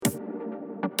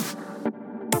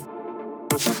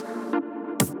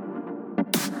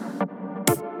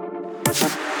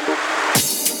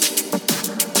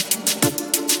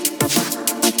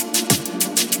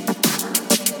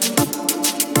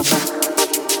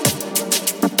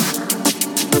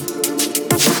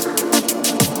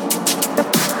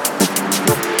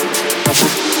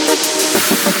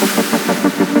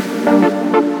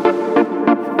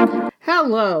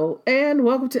Hello, and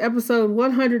welcome to episode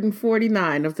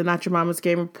 149 of the Not Your Mama's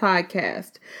Gamer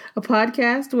podcast, a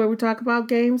podcast where we talk about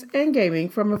games and gaming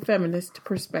from a feminist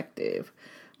perspective.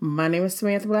 My name is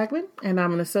Samantha Blackman, and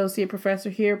I'm an associate professor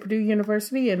here at Purdue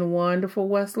University in wonderful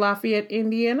West Lafayette,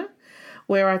 Indiana,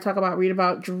 where I talk about, read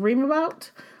about, dream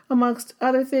about, amongst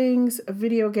other things,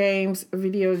 video games.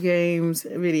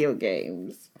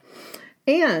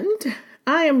 And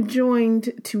I am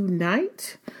joined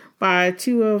tonight by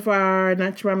two of our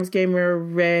Not Your Mama's Gamer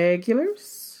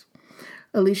regulars,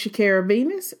 Alicia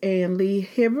Carabinas and Lee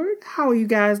Hibbard. How are you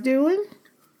guys doing?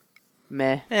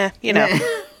 Meh. You know.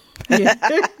 Good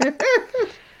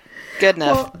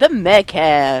enough. Well, the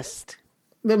Mehcast.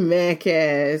 The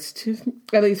Mehcast.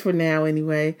 At least for now,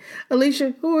 anyway.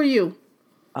 Alicia, who are you?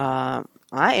 I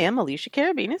am Alicia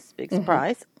Carabinas. Big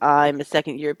surprise. I'm a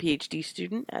second-year PhD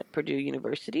student at Purdue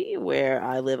University, where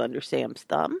I live under Sam's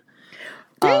thumb.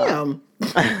 Damn.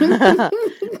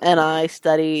 And I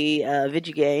study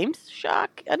video games,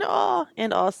 shock and awe,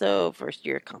 and also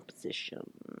first-year composition.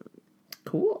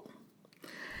 Cool.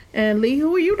 And Lee,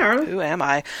 who are you, darling? Who am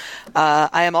I?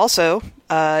 I am also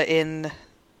in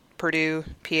Purdue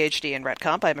PhD in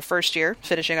RetComp. I'm a first year,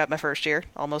 finishing up my first year,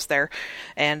 almost there.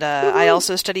 And I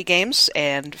also study games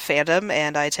and fandom,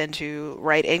 and I tend to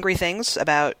write angry things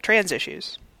about trans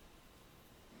issues.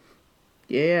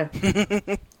 Yeah.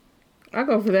 I'll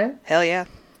go for that. Hell yeah.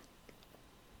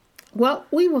 Well,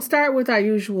 we will start with our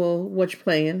usual what you're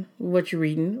playing, what you're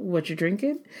reading, what you're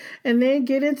drinking, and then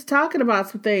get into talking about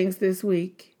some things this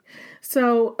week.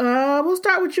 So, we'll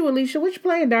start with you, Alicia. What you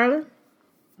playing, darling?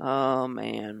 Oh,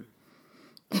 man.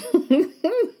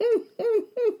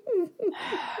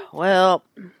 Well,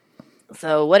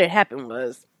 so what had happened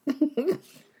was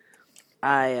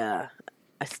I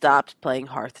stopped playing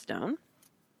Hearthstone.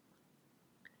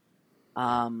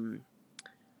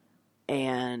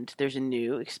 And there's a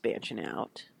new expansion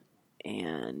out,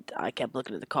 and I kept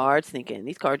looking at the cards thinking,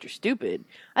 these cards are stupid.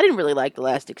 I didn't really like the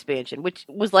last expansion, which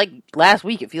was like last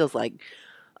week, it feels like.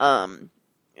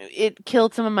 It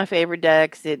killed some of my favorite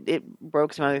decks, it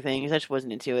broke some other things, I just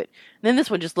wasn't into it. And then this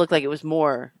one just looked like it was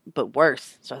more, but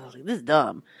worse. So I was like, this is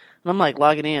dumb. And I'm like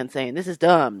logging in saying, this is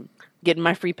dumb. Getting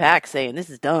my free pack saying, this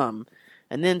is dumb.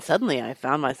 And then suddenly I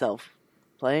found myself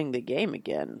playing the game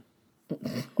again.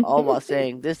 All while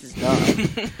saying, this is dumb.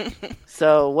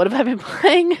 So, what have I been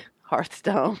playing?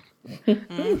 Hearthstone.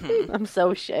 I'm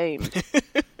so ashamed.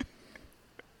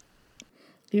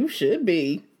 You should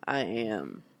be. I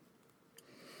am.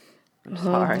 I'm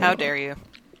sorry. How dare you?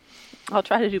 I'll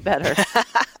try to do better.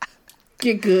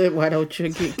 Get good, why don't you?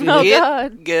 Get good. Oh, Get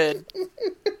God. good.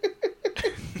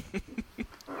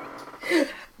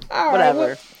 All right,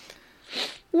 Whatever.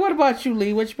 What about you,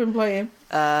 Lee? What you been playing?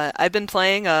 I've been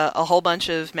playing a whole bunch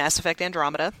of Mass Effect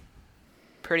Andromeda,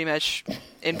 pretty much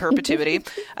in perpetuity.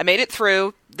 I made it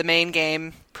through the main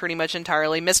game pretty much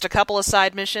entirely. Missed a couple of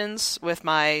side missions with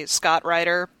my Scott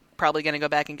Rider. Probably going to go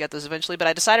back and get those eventually, but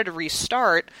I decided to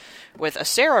restart with a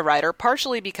Sarah Rider,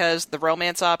 partially because the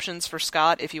romance options for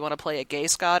Scott, if you want to play a gay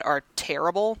Scott, are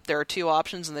terrible. There are two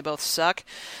options and they both suck.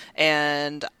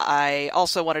 And I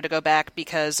also wanted to go back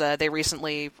because they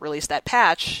recently released that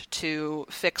patch to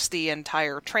fix the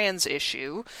entire trans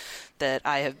issue that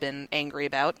I have been angry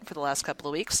about for the last couple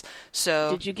of weeks.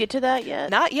 So Did you get to that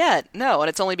yet? Not yet, no, and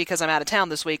it's only because I'm out of town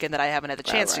this weekend that I haven't had the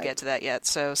chance to Right. get to that yet,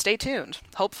 so stay tuned.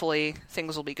 Hopefully,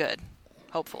 things will be good.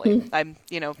 Hopefully. I'm,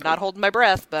 not holding my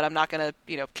breath, but I'm not going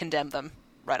to, condemn them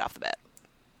right off the bat.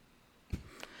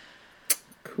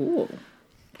 Cool.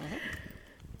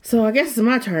 So, I guess it's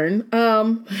my turn.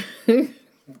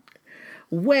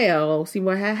 Well, see,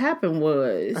 what had happened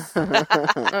was...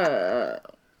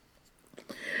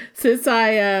 Since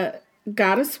I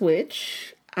got a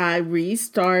Switch, I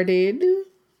restarted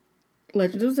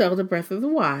Legend of Zelda Breath of the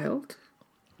Wild.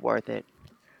 Worth it.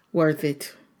 Worth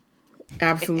it.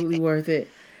 Absolutely worth it.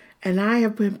 And I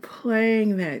have been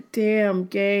playing that damn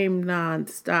game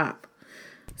nonstop.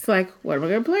 It's like, what am I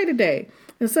going to play today?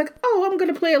 And it's like, oh, I'm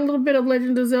going to play a little bit of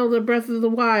Legend of Zelda Breath of the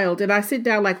Wild. And I sit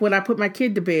down like when I put my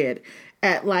kid to bed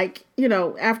at like,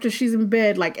 after she's in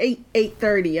bed, like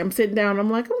 8:30. I'm sitting down. I'm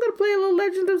like, I'm going to play a little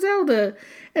Legend of Zelda.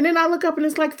 And then I look up and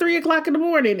it's like 3 o'clock in the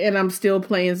morning and I'm still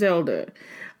playing Zelda.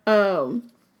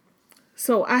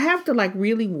 So I have to like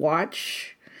really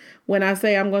watch when I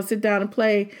say I'm going to sit down and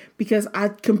play, because I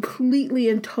completely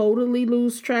and totally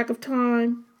lose track of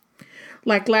time.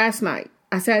 Like last night,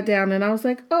 I sat down and I was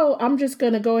like, oh, I'm just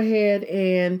going to go ahead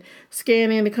and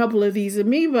scan in a couple of these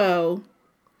amiibo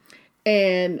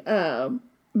and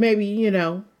maybe,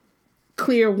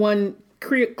 clear one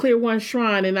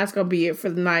shrine, and that's going to be it for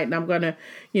the night. And I'm going to,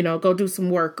 go do some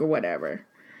work or whatever.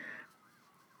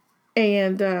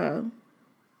 And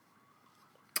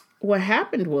what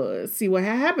happened was,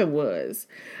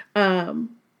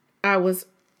 I was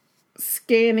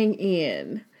scanning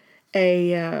in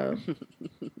a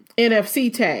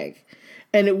NFC tag,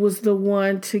 and it was the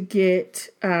one to get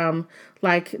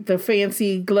like the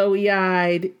fancy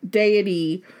glowy-eyed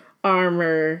deity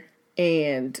armor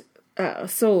and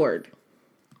sword.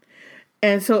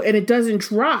 And it doesn't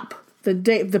drop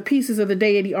the pieces of the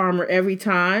deity armor every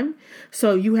time.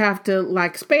 So you have to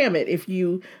like spam it. If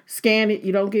you scan it,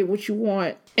 you don't get what you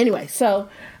want. Anyway, so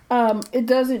it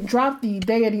doesn't drop the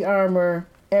deity armor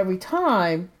every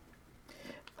time.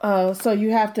 So you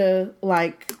have to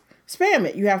like spam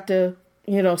it. You have to,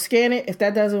 scan it. If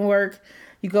that doesn't work,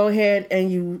 you go ahead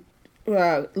and you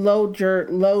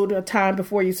load a time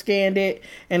before you scanned it,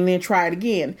 and then try it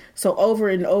again. So over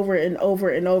and over and over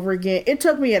and over again. It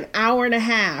took me an hour and a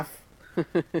half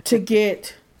to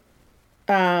get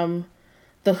the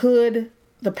hood,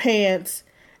 the pants,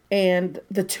 and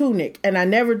the tunic. And I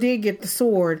never did get the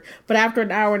sword. But after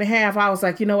an hour and a half, I was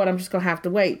like, you know what? I'm just going to have to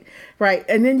wait. Right.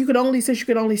 And then since you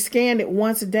could only scan it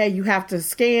once a day, you have to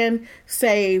scan,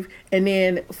 save, and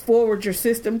then forward your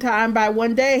system time by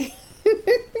 1 day.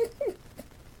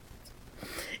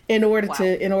 in order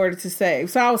to save.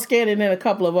 So I was scanning in a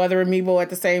couple of other amiibo at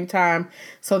the same time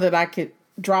so that I could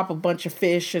drop a bunch of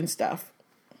fish and stuff.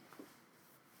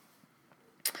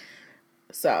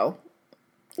 So,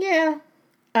 yeah.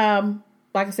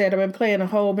 Like I said, I've been playing a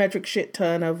whole metric shit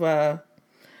ton of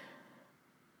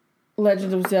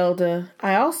Legend of Zelda.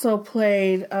 I also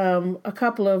played a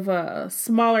couple of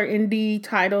smaller indie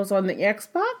titles on the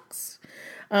Xbox.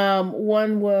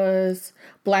 One was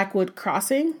Blackwood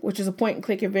Crossing, which is a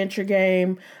point-and-click adventure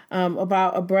game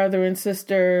about a brother and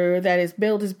sister that is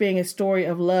billed as being a story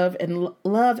of love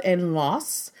and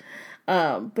loss,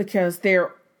 because they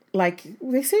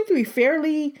seem to be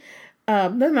fairly.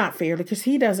 They're not fairly, because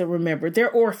he doesn't remember. They're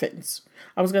orphans.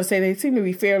 I was going to say they seem to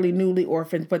be fairly newly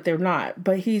orphaned, but they're not.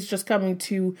 But he's just coming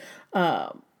to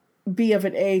be of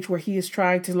an age where he is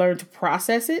trying to learn to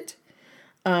process it.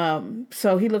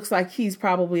 So he looks like he's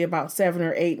probably about 7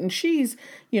 or 8, and she's,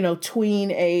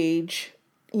 tween age,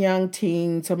 young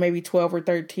teen, so maybe 12 or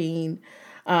 13.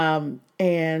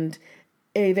 And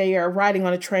they are riding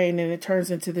on a train, and it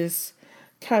turns into this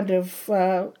kind of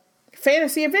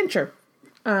fantasy adventure.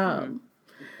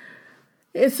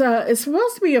 It's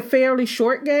supposed to be a fairly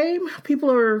short game. People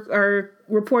are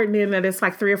reporting in that it's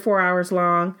like 3 or 4 hours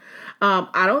long.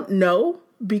 I don't know,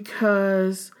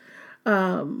 because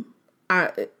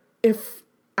if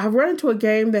I run into a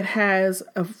game that has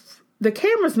the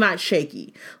camera's not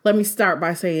shaky. Let me start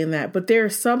by saying that, but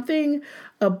there's something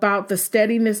about the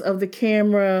steadiness of the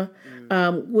camera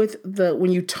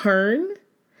when you turn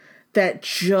that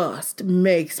just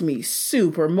makes me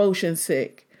super motion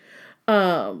sick.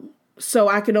 So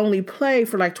I can only play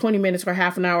for like 20 minutes or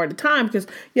half an hour at a time, because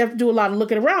you have to do a lot of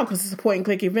looking around, because it's a point and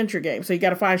click adventure game. So you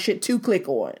got to find shit to click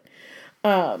on.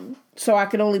 So I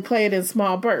can only play it in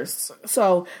small bursts.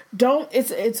 So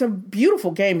it's a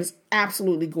beautiful game. It's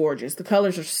absolutely gorgeous. The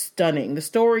colors are stunning. The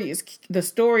story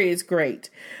is great.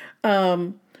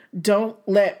 Don't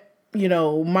let,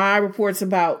 my reports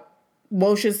about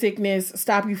motion sickness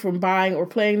stop you from buying or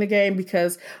playing the game,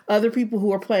 because other people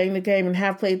who are playing the game and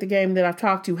have played the game that I've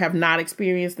talked to have not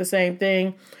experienced the same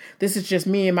thing. This is just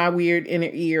me and my weird inner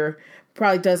ear.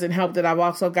 Probably doesn't help that I've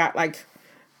also got like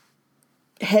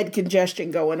head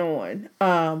congestion going on.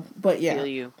 But yeah. Feel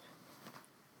you.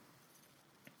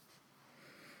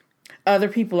 Other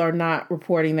people are not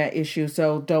reporting that issue,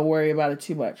 so don't worry about it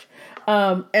too much.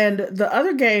 And the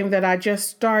other game that I just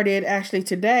started actually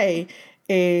today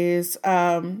is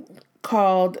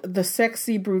called The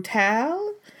Sexy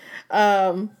Brutale,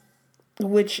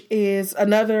 which is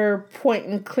another point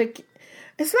and click.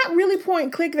 It's not really point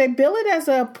and click. They bill it as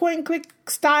a point and click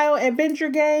style adventure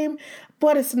game,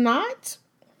 but it's not.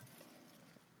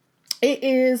 It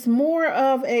is more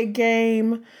of a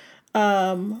game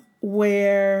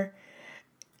where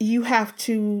you have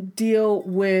to deal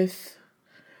with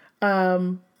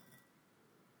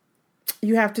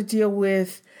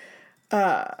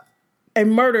a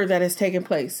murder that has taken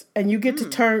place, and you get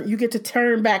to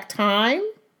turn back time.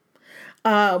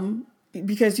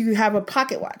 because you have a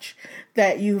pocket watch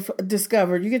that you've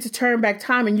discovered. You get to turn back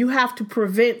time, and you have to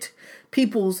prevent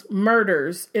people's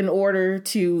murders in order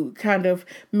to kind of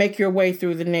make your way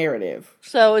through the narrative.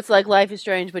 So it's like Life is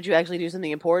Strange, but you actually do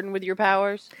something important with your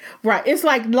powers? Right. It's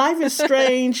like Life is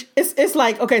Strange. It's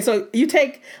like, okay, so you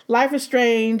take Life is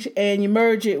Strange and you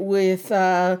merge it with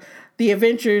The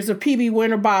Adventures of PB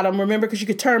Winterbottom, remember? Because you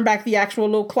could turn back the actual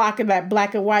little clock in that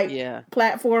black and white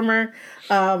platformer.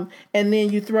 And then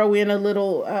you throw in a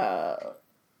little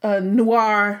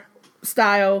noir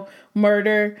style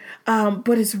murder.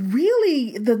 But it's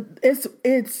really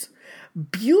it's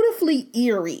beautifully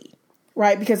eerie,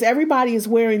 right? Because everybody is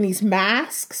wearing these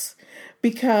masks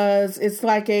because it's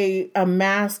like a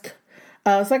mask.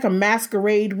 It's like a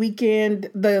masquerade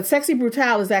weekend. The Sexy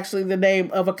Brutale is actually the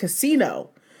name of a casino.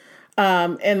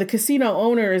 And the casino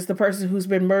owner is the person who's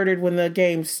been murdered when the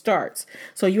game starts.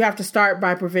 So you have to start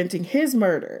by preventing his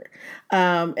murder.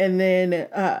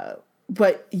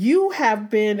 But you have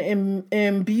been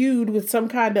imbued with some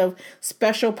kind of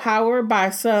special power by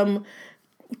some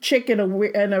chick in a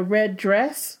red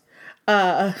dress,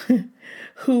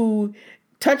 who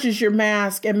touches your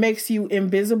mask and makes you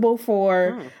invisible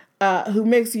who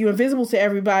makes you invisible to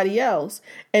everybody else.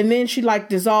 And then she like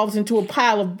dissolves into a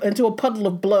puddle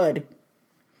of blood.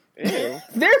 Ew.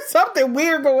 There's something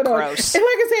weird going on. Gross. And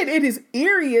like I said, it is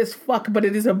eerie as fuck, but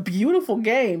it is a beautiful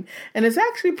game. And it's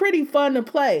actually pretty fun to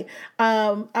play.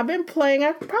 I've been playing,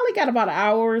 I've probably got about an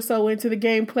hour or so into the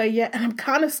gameplay yet, and I'm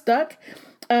kind of stuck.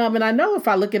 And I know if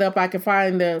I look it up, I can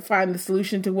find the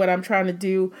solution to what I'm trying to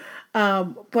do.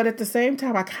 But at the same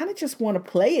time, I kind of just want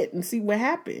to play it and see what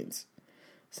happens.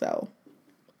 So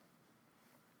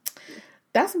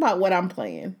that's about what I'm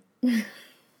playing.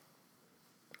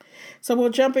 So we'll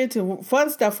jump into fun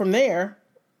stuff from there.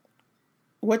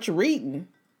 What you reading?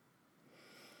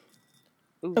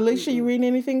 Alicia, you reading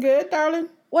anything good, darling?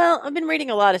 Well, I've been reading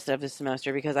a lot of stuff this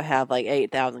semester because I have like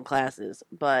 8,000 classes.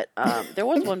 But there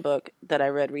was one book that I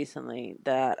read recently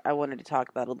that I wanted to talk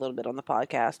about a little bit on the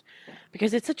podcast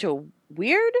because it's such a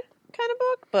weird kind of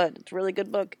book, but it's a really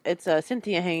good book. It's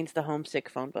Cynthia Haynes' The Homesick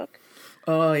Phone Book.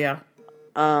 Oh, yeah.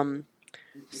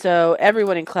 So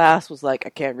everyone in class was like, I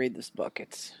can't read this book.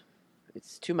 It's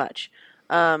too much.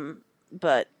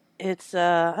 But it's,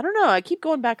 I don't know. I keep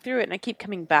going back through it and I keep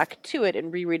coming back to it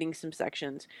and rereading some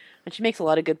sections. And she makes a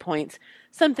lot of good points.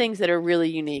 Some things that are really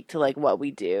unique to like what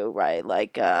we do, right?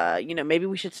 Like, maybe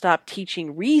we should stop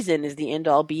teaching reason as the end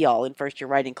all be all in first year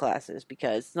writing classes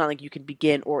because it's not like you can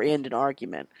begin or end an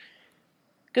argument.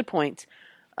 Good points.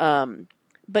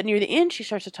 But near the end, she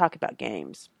starts to talk about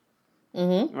games.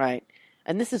 Mm-hmm. Right.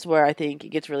 And this is where I think it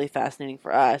gets really fascinating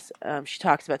for us. She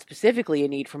talks about specifically a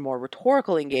need for more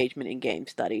rhetorical engagement in game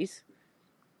studies.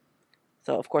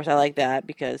 So, of course, I like that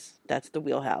because that's the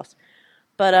wheelhouse.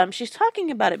 But she's talking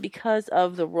about it because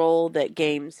of the role that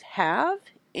games have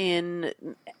in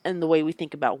the way we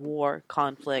think about war,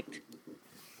 conflict,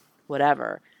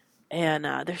 whatever. And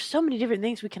there's so many different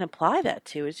things we can apply that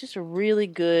to. It's just a really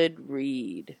good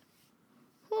read.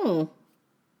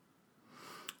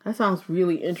 That sounds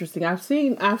really interesting. I've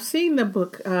seen the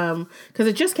book because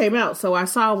it just came out. So I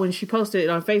saw when she posted it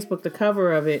on Facebook, the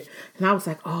cover of it, and I was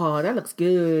like, "Oh, that looks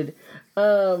good."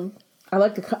 I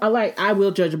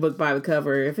will judge a book by the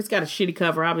cover. If it's got a shitty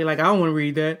cover, I'll be like, I don't want to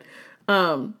read that.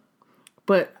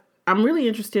 But I'm really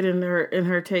interested in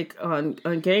her take on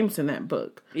games in that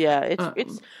book. Yeah,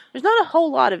 it's there's not a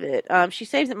whole lot of it. She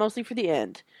saves it mostly for the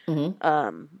end.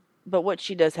 Mm-hmm. But what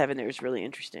she does have in there is really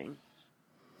interesting.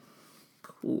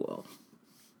 Cool.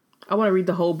 I want to read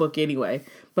the whole book anyway,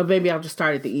 but maybe I'll just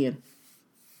start at the end.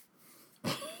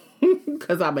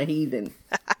 Because I'm a heathen.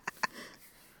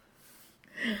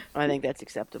 I think that's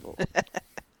acceptable.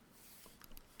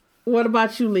 What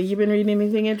about you, Lee? You been reading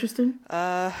anything interesting?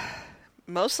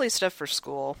 Mostly stuff for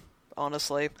school,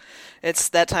 honestly. It's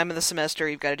that time of the semester,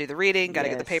 you've got to do the reading, got to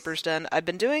get the papers done. I've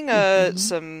been doing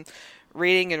some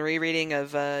reading and rereading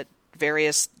of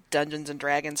various Dungeons and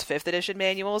Dragons 5th edition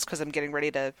manuals because I'm getting ready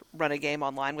to run a game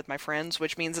online with my friends,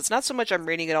 which means it's not so much I'm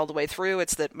reading it all the way through,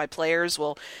 it's that my players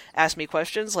will ask me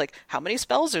questions like, how many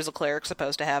spells is a cleric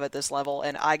supposed to have at this level?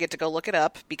 And I get to go look it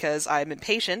up because I'm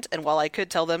impatient, and while I could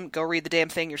tell them, go read the damn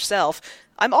thing yourself,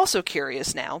 I'm also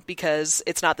curious now because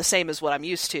it's not the same as what I'm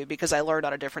used to because I learned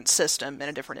on a different system and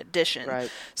a different edition. Right.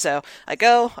 So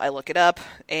I look it up,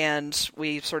 and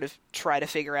we sort of try to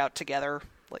figure out together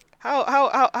like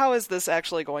how is this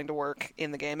actually going to work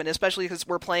in the game, and especially because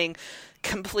we're playing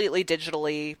completely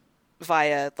digitally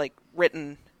via like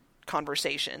written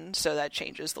conversation, so that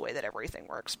changes the way that everything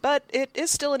works. But it is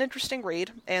still an interesting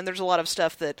read, and there's a lot of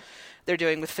stuff that they're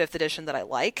doing with 5th edition that I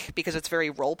like, because it's very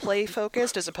role-play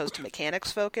focused as opposed to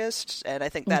mechanics focused, and I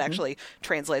think that actually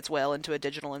translates well into a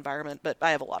digital environment, but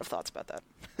I have a lot of thoughts about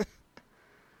that.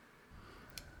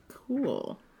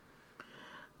 Cool.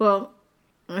 Well,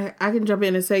 I can jump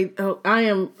in and say, I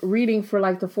am reading for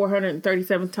like the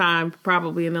 437th time,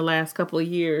 probably in the last couple of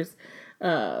years,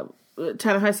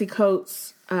 Ta-Nehisi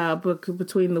Coates' book,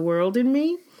 Between the World and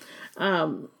Me.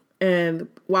 And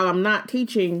while I'm not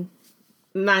teaching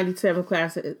 97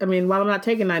 classes, while I'm not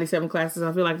taking 97 classes,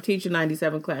 I feel like I'm teaching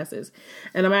 97 classes.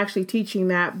 And I'm actually teaching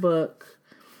that book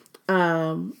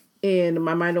in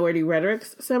my Minority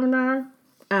Rhetorics seminar.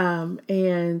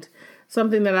 And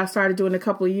something that I started doing a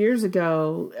couple of years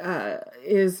ago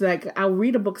is like I'll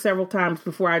read a book several times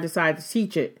before I decide to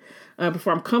teach it,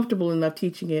 before I'm comfortable enough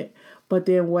teaching it. But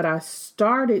then what I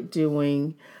started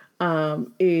doing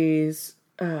is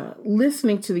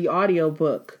listening to the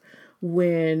audiobook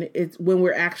when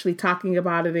we're actually talking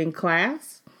about it in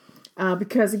class,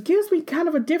 because it gives me kind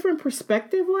of a different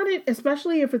perspective on it,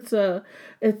 especially if the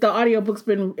audiobook's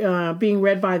been being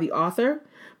read by the author.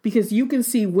 Because you can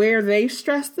see where they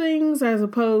stress things as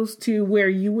opposed to where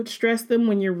you would stress them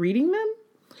when you're reading them.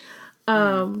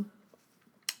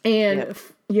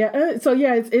 It's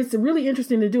really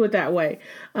interesting to do it that way.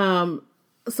 So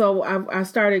I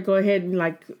started go ahead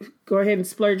and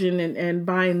splurging and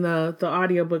buying the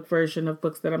audiobook version of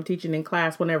books that I'm teaching in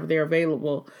class whenever they're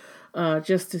available,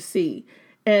 just to see.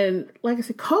 And like I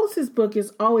said, Coates' book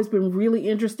has always been really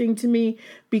interesting to me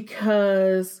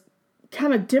because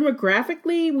kind of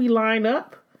demographically we line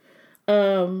up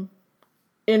in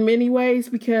many ways,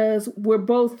 because we're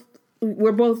both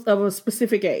of a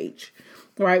specific age,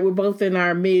 right? We're both in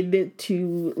our mid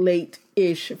to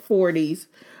late-ish 40s.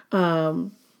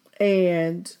 And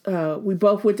we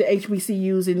both went to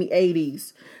HBCUs in the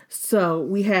 80s. So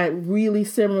we had really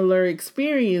similar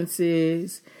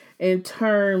experiences in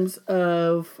terms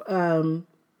of kind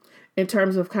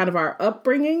of our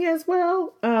upbringing as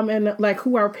well, and like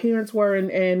who our parents were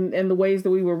and the ways that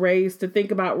we were raised to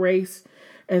think about race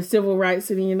and civil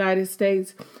rights in the United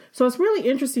States. So it's really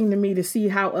interesting to me to see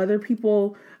how other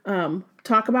people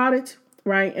talk about it,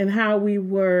 right? And how we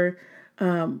were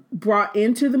brought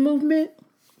into the movement,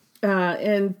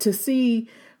 and to see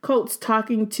Coates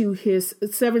talking to his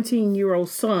 17-year-old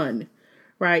son,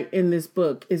 right, in this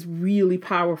book is really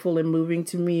powerful and moving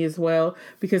to me as well,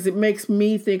 because it makes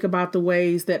me think about the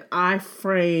ways that I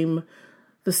frame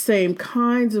the same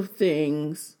kinds of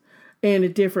things in a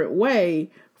different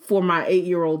way for my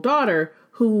 8-year-old daughter,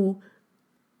 who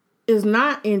is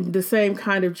not in the same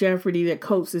kind of jeopardy that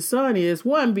Coates' son is.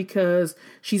 1, because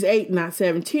she's 8, not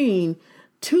 17.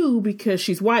 2, because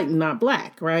she's white and not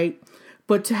black, right?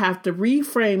 But to have to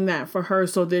reframe that for her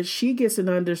so that she gets an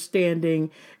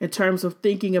understanding in terms of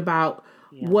thinking about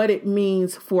what it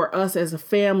means for us as a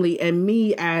family and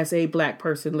me as a black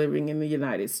person living in the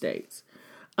United States.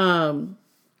 Coates'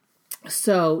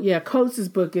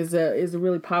 book is a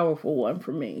really powerful one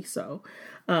for me. So,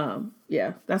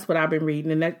 that's what I've been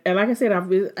reading. And like I said,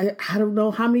 I don't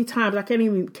know how many times, I can't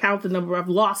even count the number. I've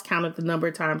lost count of the number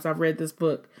of times I've read this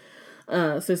book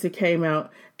since it came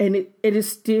out. And it is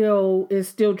still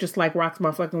just like rocks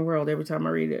my fucking world every time I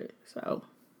read it. So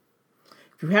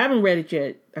if you haven't read it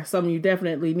yet, that's something you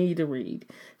definitely need to read.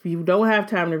 If you don't have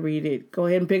time to read it, go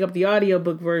ahead and pick up the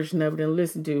audiobook version of it and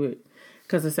listen to it,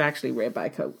 because it's actually read by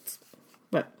Coates.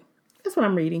 But that's what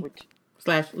I'm reading /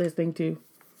 listening to.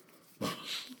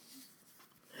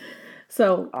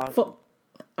 So, awesome.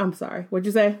 I'm sorry, what'd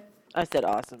you say? I said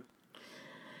awesome.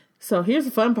 So here's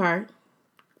the fun part.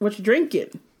 What you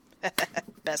drinking?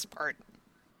 Best part.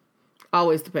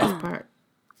 Always the best part.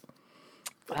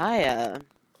 I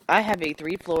have a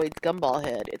 3 Floyds Gumball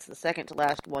Head. It's the second to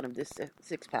last one of this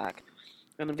 6-pack.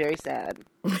 And I'm very sad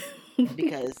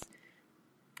because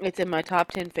it's in my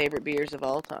top 10 favorite beers of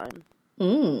all time.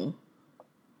 And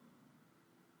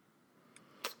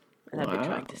I've been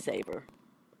trying to savor.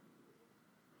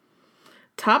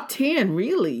 Top 10,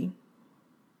 really?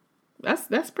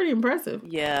 That's pretty impressive.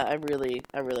 Yeah, I really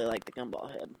like the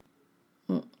Gumball Head.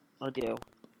 I do.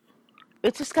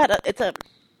 It's just got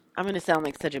I'm going to sound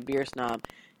like such a beer snob.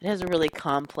 It has a really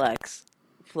complex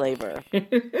flavor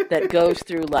that goes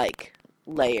through like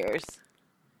layers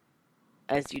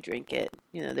as you drink it.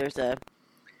 You know, there's a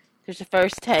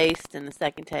first taste and a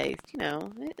second taste. You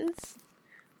know, it's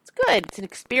good. It's an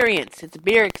experience. It's a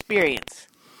beer experience.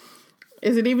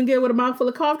 Is it even good with a mouthful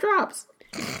of cough drops?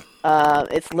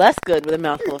 It's less good with a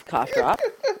mouthful of cough drop.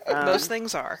 Most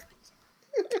things are.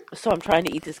 So I'm trying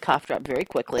to eat this cough drop very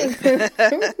quickly.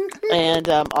 And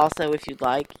also, if you'd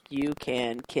like, you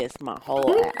can kiss my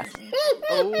whole ass.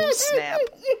 Oh, snap.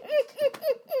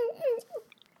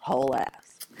 Whole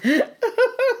ass.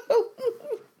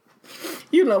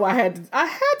 You know, I had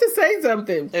to say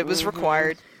something. It was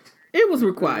required. It was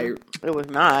required. It was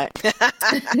not.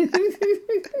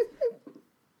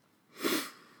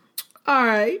 All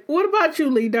right. What about you,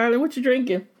 Lee, darling? What you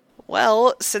drinking?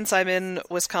 Well, since I'm in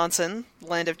Wisconsin,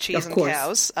 land of cheese and course.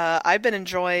 cows, I've been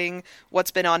enjoying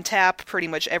what's been on tap pretty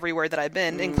much everywhere that I've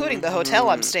been, including the hotel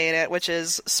I'm staying at, which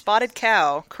is Spotted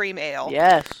Cow Cream Ale.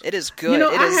 Yes. It is good. You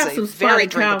know, It I is have a some very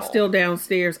Spotted Cow drinkable. still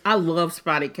downstairs. I love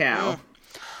Spotted Cow.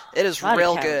 It is Spotted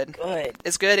real Cow is good. good.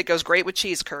 It's good. It goes great with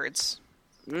cheese curds.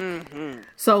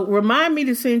 So remind me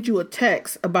to send you a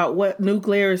text about what new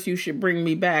Glarus you should bring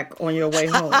me back on your way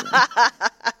home.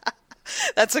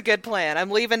 That's a good plan. I'm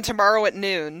leaving tomorrow at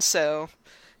noon, so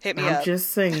hit me I'm up.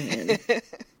 just saying.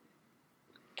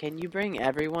 Can you bring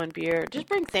everyone beer? Just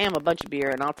bring Sam a bunch of beer,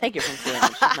 and I'll take it from Sam.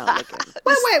 If she's not looking.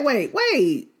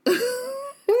 Wait.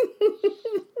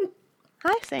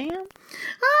 Hi, Sam.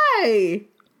 Hi.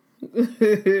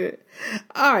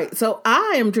 All right, so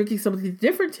I am drinking something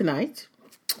different tonight.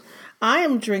 I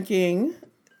am drinking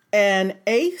an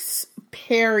Ace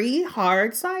Perry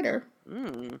hard cider.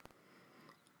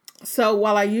 So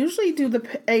while I usually do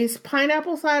the Ace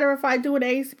pineapple cider if I do an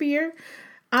Ace beer,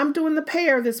 I'm doing the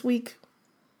pear this week.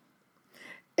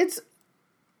 It's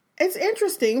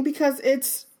interesting because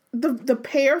it's the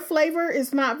pear flavor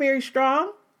is not very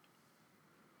strong.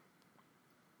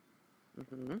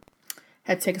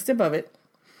 Had to take a sip of it.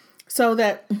 So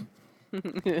that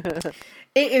it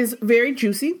is very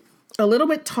juicy, a little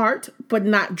bit tart, but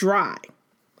not dry.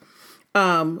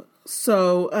 But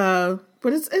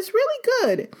it's really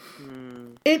good.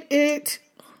 It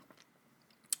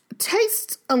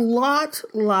tastes a lot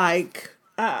like,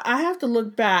 I have to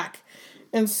look back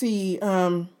and see,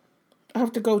 I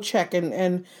have to go check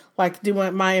and like do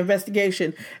my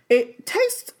investigation. It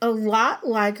tastes a lot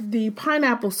like the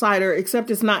pineapple cider,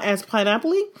 except it's not as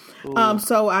pineapple-y.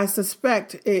 So I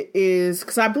suspect it is,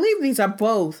 because I believe these are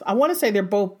both, I want to say they're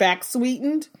both back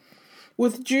sweetened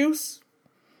with juice.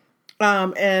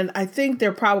 And I think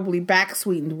they're probably back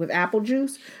sweetened with apple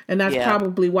juice. And that's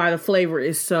probably why the flavor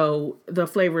is so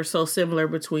similar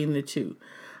between the two.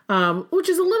 Which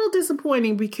is a little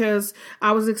disappointing because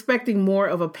I was expecting more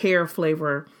of a pear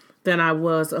flavor than I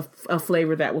was a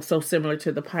flavor that was so similar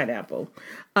to the pineapple.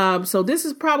 So this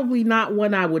is probably not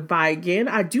one I would buy again.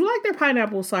 I do like their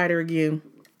pineapple cider again.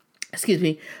 Excuse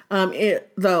me. And it's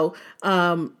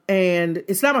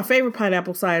not my favorite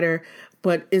pineapple cider,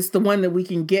 but it's the one that we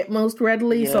can get most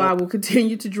readily. So I will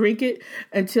continue to drink it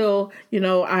until,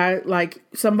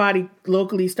 somebody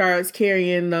locally starts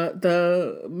carrying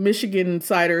the Michigan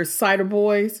Cider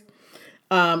Boys.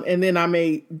 And then I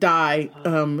may die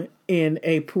in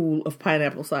a pool of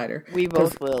pineapple cider. We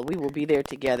both will. We will be there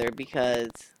together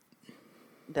because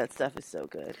that stuff is so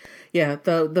good. Yeah,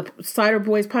 the Cider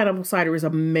Boys pineapple cider is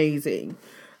amazing.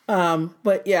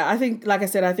 But yeah, I think, like I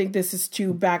said, I think this is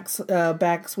too back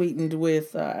sweetened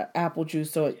with apple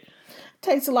juice, so it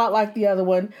tastes a lot like the other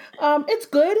one. It's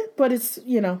good, but it's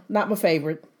not my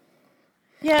favorite.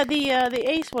 Yeah, the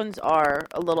Ace ones are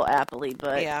a little appley,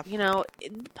 but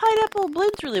pineapple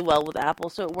blends really well with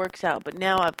apple, so it works out. But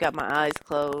now I've got my eyes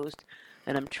closed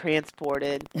and I'm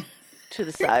transported to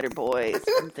the Cider Boys.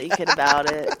 I'm thinking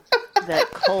about it.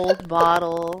 That cold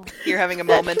bottle. You're having a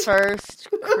moment. First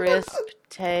crisp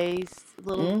taste,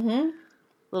 little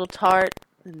tart,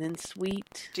 and then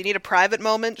sweet. Do you need a private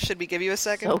moment? Should we give you a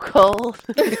second? So cold.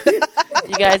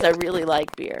 You guys, I really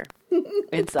like beer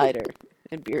and cider.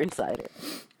 And beer and cider.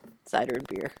 Cider and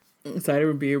beer.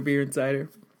 Cider and beer and cider.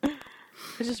 I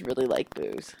just really like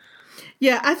booze.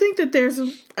 Yeah, I think that there's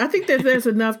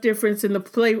enough difference in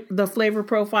the flavor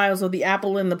profiles of the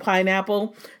apple and the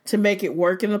pineapple to make it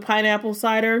work in the pineapple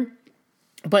cider.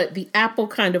 But the apple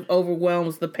kind of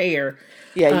overwhelms the pear.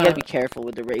 Yeah, you gotta be careful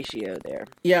with the ratio there.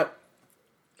 Yep.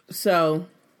 So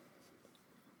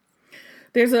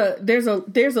there's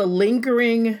a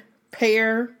lingering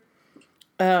pear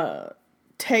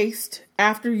taste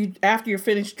after you're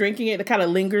finished drinking it. It kind of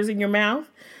lingers in your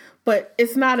mouth, but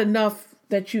it's not enough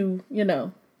that you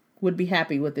would be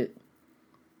happy with it.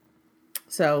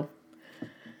 So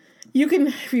you can,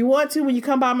 if you want to, when you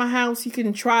come by my house, you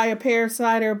can try a pear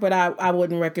cider, but I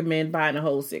wouldn't recommend buying a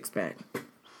whole 6-pack.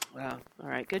 Wow. All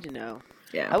right. Good to know.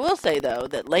 Yeah. I will say though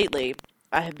that lately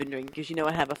I have been drinking, because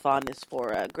I have a fondness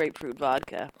for grapefruit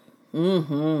vodka.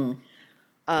 Mm-hmm.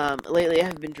 Lately I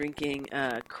have been drinking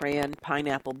Cran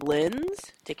pineapple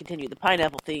blends to continue the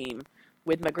pineapple theme,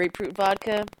 with my grapefruit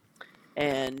vodka,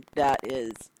 and that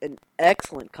is an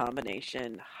excellent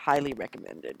combination. Highly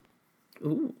recommended.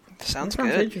 Ooh, Sounds that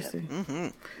sounds good. interesting. Mm-hmm.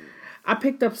 I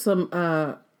picked up some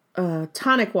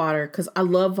tonic water because I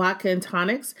love vodka and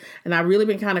tonics, and I've really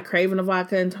been kind of craving a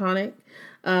vodka and tonic.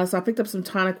 So I picked up some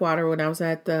tonic water when I was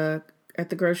at the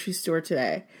grocery store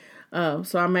today.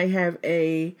 So I may have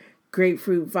a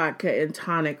grapefruit vodka and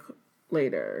tonic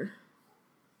later.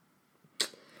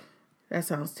 That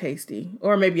sounds tasty.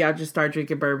 Or maybe I'll just start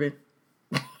drinking bourbon.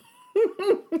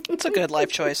 It's a good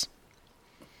life choice.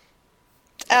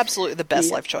 Absolutely the best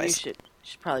life choice. You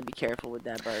should probably be careful with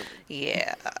that bourbon.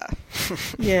 Yeah.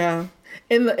 Yeah.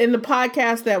 In the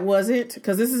podcast that wasn't,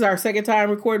 because this is our second time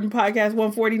recording podcast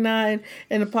 149.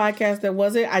 In the podcast that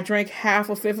wasn't, I drank half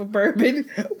a fifth of bourbon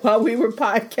while we were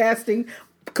podcasting.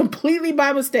 Completely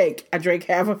by mistake. I drank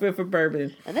half a fifth of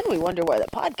bourbon. And then we wonder why the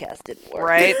podcast didn't work.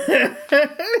 Right?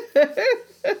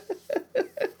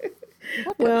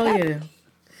 Well, yeah.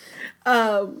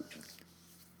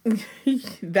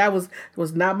 That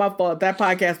was not my fault. That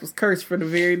podcast was cursed from the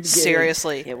very beginning.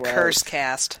 Seriously. It was. Curse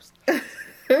cast.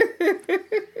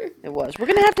 It was. We're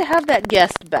going to have that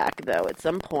guest back, though, at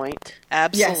some point.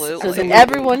 Absolutely. So that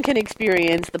everyone can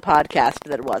experience the podcast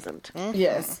that wasn't. Mm-hmm.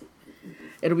 Yes.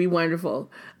 It'll be wonderful.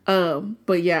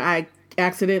 But yeah, I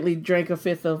accidentally drank a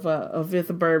fifth of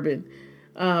bourbon.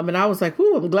 And I was like,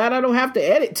 "Whoo! I'm glad I don't have to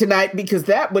edit tonight because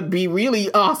that would be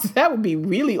really awesome. That would be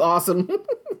really awesome."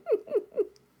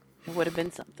 It would have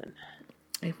been something.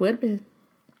 It would have been.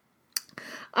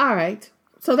 All right.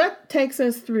 So that takes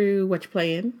us through what you're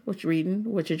playing, what you're reading,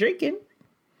 what you're drinking.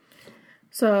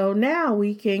 So now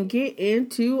we can get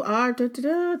into our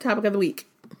topic of the week.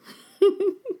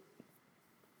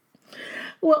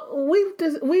 Well,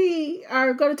 we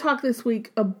are going to talk this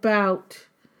week about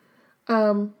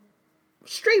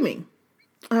streaming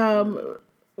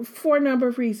for a number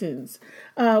of reasons.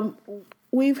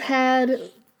 We've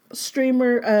had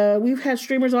streamers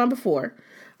on before,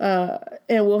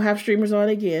 and we'll have streamers on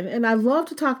again. And I love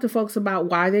to talk to folks about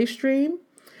why they stream,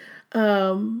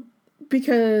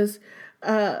 because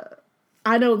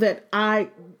I know that I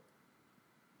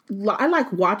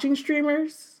like watching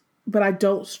streamers, but I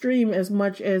don't stream as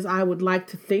much as I would like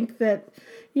to think that,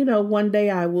 one day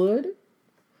I would.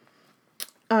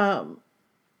 And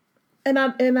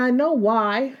I know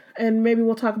why, and maybe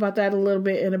we'll talk about that a little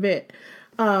bit in a bit.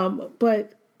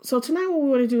 But so tonight what we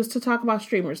want to do is to talk about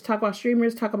streamers, talk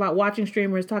about watching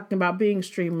streamers, talking about being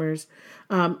streamers,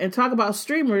 and talk about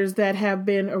streamers that have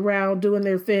been around doing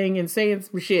their thing and saying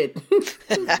some shit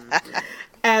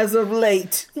as of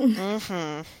late.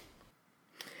 Mm-hmm.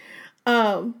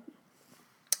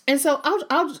 And so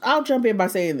I'll jump in by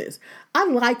saying this. I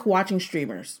like watching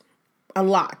streamers a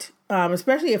lot,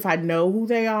 especially if I know who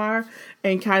they are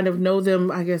and kind of know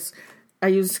them. I guess I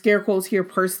use scare quotes here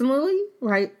personally,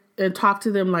 right? And talk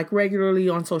to them like regularly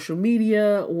on social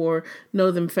media or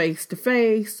know them face to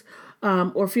face,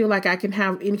 or feel like I can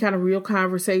have any kind of real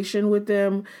conversation with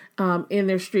them in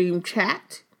their stream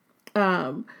chat.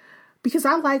 Because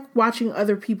I like watching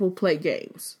other people play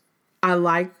games. I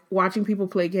like watching people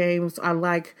play games. I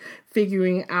like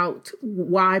figuring out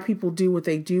why people do what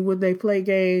they do when they play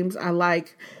games. I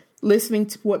like listening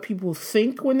to what people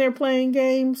think when they're playing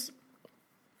games.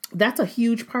 That's a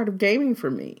huge part of gaming for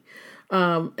me.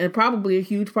 And probably a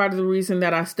huge part of the reason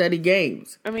that I study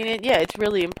games. I mean, it's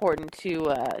really important to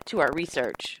our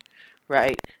research,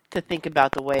 right? To think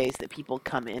about the ways that people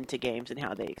come into games and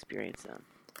how they experience them.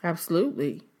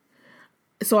 Absolutely.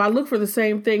 So I look for the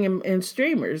same thing in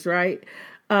streamers, right?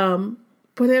 But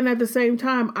then at the same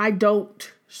time, I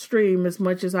don't stream as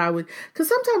much as I would. Because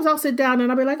sometimes I'll sit down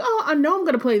and I'll be like, oh, I know I'm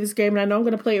going to play this game and I know I'm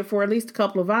going to play it for at least a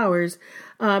couple of hours.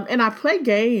 And I play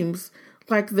games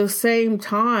like the same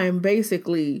time,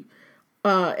 basically,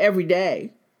 every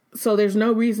day. So there's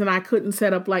no reason I couldn't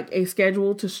set up like a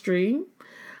schedule to stream.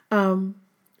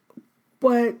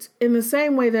 But in the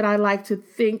same way that I like to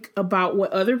think about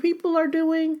what other people are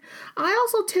doing, I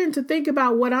also tend to think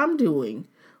about what I'm doing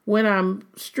when I'm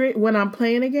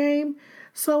playing a game.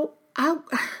 So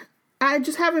I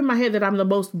just have in my head that I'm the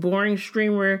most boring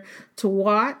streamer to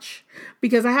watch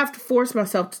because I have to force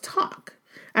myself to talk.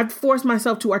 I have to force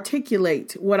myself to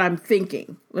articulate what I'm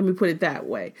thinking. Let me put it that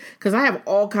way. Because I have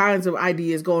all kinds of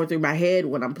ideas going through my head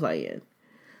when I'm playing.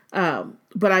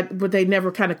 But they never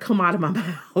kind of come out of my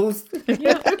mouth.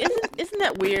 Isn't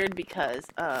that weird? Because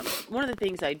one of the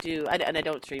things I do, and I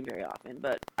don't stream very often,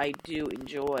 but I do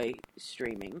enjoy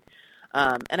streaming.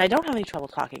 And I don't have any trouble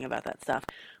talking about that stuff,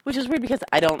 which is weird because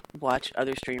I don't watch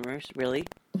other streamers, really.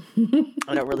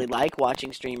 I don't really like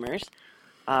watching streamers.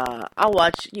 I'll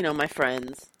watch, my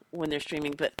friends when they're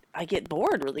streaming, but I get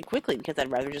bored really quickly because I'd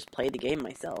rather just play the game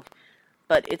myself.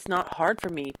 But it's not hard for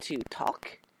me to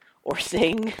talk or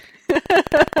sing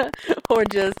or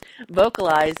just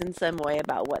vocalize in some way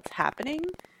about what's happening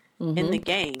in the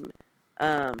game.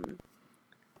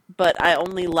 But I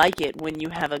only like it when you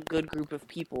have a good group of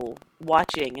people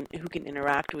watching and who can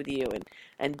interact with you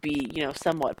and be,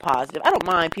 somewhat positive. I don't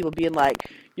mind people being like,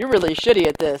 you're really shitty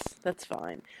at this. That's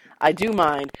fine. I do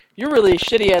mind, you're really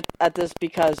shitty at this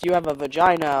because you have a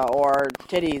vagina or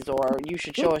titties, or you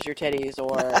should show us your titties,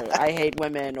 or I hate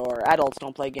women, or adults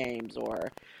don't play games,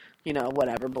 or,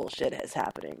 whatever bullshit is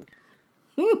happening.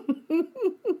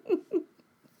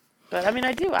 But, I mean,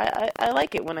 I do. I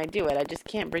like it when I do it. I just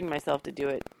can't bring myself to do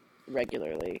it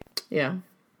regularly. Yeah.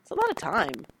 It's a lot of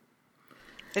time.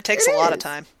 It takes a lot of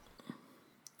time.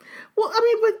 Well, I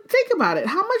mean, but think about it.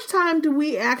 How much time do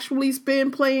we actually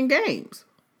spend playing games?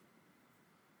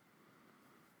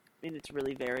 I mean, it's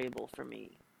really variable for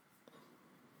me.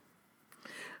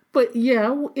 But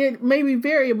yeah, it may be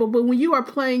variable, but when you are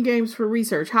playing games for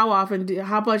research, how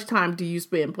much time do you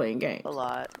spend playing games? A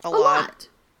lot. A lot.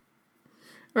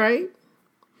 Right?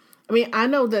 I mean, I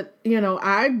know that,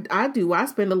 I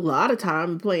spend a lot of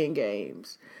time playing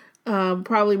games.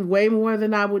 Probably way more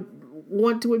than I would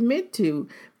want to admit to,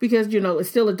 because, it's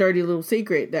still a dirty little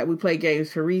secret that we play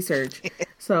games for research.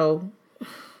 So,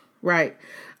 right.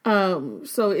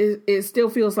 So it still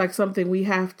feels like something we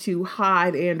have to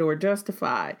hide and or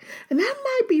justify. And that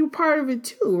might be part of it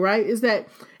too, right? Is that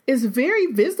it's very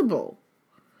visible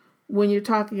when you're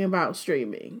talking about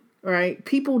streaming, right?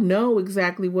 People know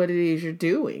exactly what it is you're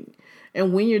doing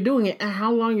and when you're doing it and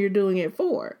how long you're doing it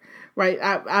for, right?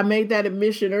 I made that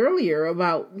admission earlier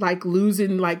about like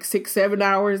losing like 6-7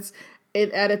 hours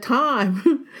at a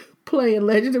time playing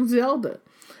Legend of Zelda.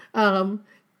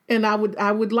 And I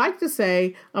would like to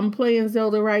say I'm playing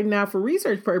Zelda right now for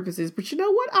research purposes, but you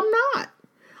know what? I'm not.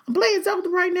 I'm playing Zelda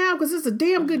right now because it's a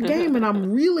damn good game and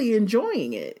I'm really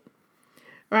enjoying it.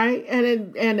 Right?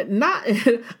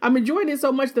 I'm enjoying it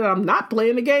so much that I'm not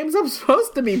playing the games I'm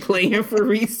supposed to be playing for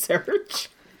research.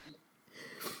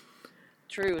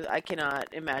 True. I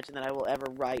cannot imagine that I will ever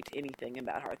write anything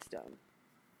about Hearthstone.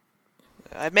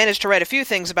 I've managed to write a few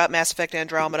things about Mass Effect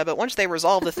Andromeda, but once they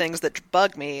resolve the things that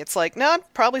bug me, it's like, no, I'm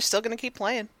probably still going to keep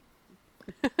playing.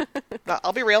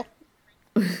 I'll be real.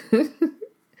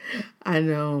 I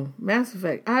know. Mass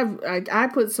Effect. I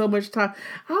put so much time.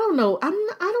 I don't know. I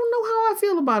don't know how I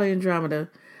feel about Andromeda.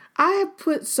 I have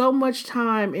put so much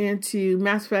time into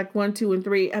Mass Effect 1, 2, and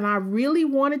 3, and I really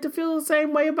wanted to feel the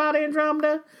same way about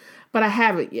Andromeda, but I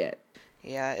haven't yet.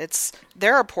 Yeah,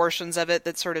 there are portions of it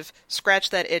that sort of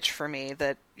scratch that itch for me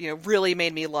that, really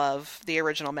made me love the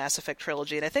original Mass Effect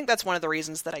trilogy. And I think that's one of the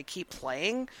reasons that I keep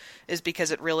playing, is because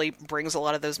it really brings a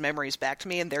lot of those memories back to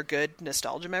me, and they're good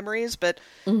nostalgia memories. But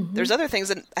there's other things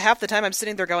that half the time I'm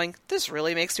sitting there going, this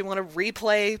really makes me want to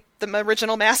replay the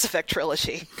original Mass Effect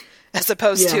trilogy, as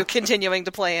opposed to continuing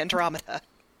to play Andromeda.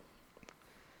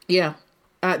 Yeah,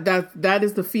 that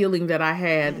is the feeling that I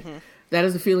had. Mm-hmm. That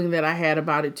is the feeling that I had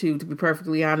about it too, to be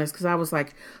perfectly honest, because I was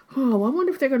like, "Oh, I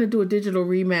wonder if they're going to do a digital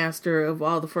remaster of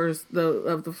all the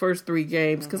first 3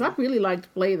 games," because I really like to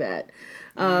play that.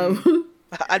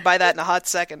 I'd buy that in a hot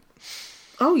second.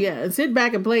 Oh yeah, and sit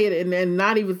back and play it, and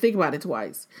not even think about it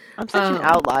twice. I'm such an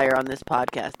outlier on this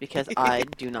podcast because I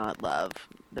do not love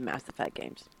the Mass Effect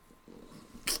games.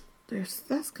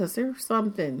 That's because there's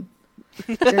something.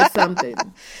 There's something.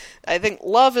 I think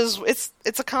love it's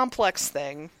a complex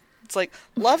thing. It's like,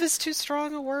 love is too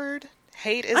strong a word.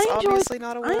 Hate is obviously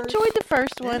not a word. I enjoyed the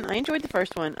first one.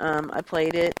 I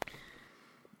played it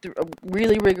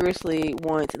really rigorously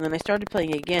once, and then I started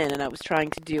playing again, and I was trying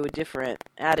to do a different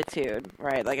attitude,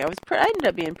 right? Like, I ended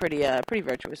up being pretty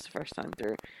virtuous the first time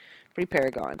through, pretty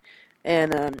Paragon.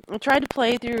 And I tried to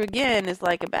play through again as,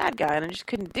 like, a bad guy, and I just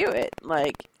couldn't do it.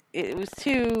 Like, it was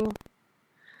too,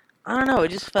 I don't know,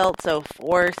 it just felt so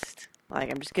forced. Like,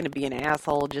 I'm just going to be an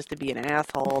asshole just to be an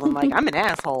asshole. And, like, I'm an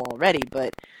asshole already,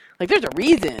 but, like, there's a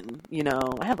reason,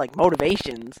 I have, like,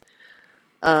 motivations.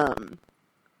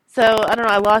 So, I don't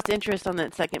know, I lost interest on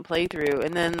that second playthrough,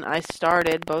 and then I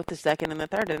started both the second and the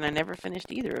third, and I never finished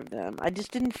either of them. I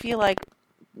just didn't feel like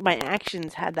my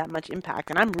actions had that much impact,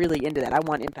 and I'm really into that. I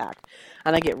want impact,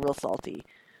 and I get real salty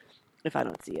if I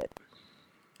don't see it.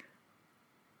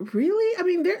 Really? I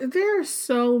mean, there are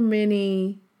so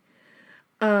many...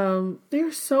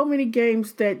 there's so many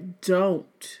games that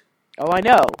don't. Oh, I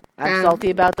know. I'm salty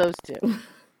about those too.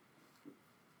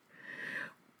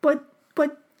 But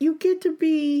you get to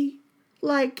be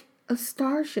like a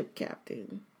starship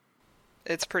captain.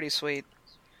 It's pretty sweet.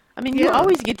 I mean, you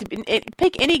always get to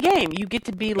pick any game. You get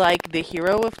to be like the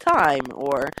hero of time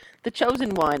or the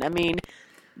chosen one. I mean,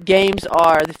 games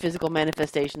are the physical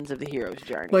manifestations of the hero's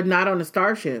journey. But not on a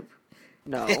starship.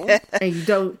 No. And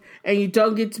you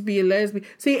don't get to be a lesbian.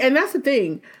 See, and that's the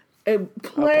thing.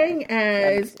 Playing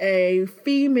as a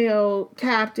female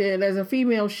captain, as a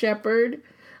female shepherd,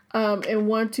 in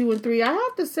 1, 2, and 3, I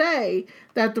have to say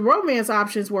that the romance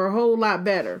options were a whole lot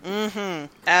better. Mm-hmm.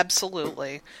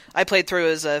 Absolutely. I played through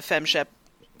as a femshep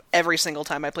every single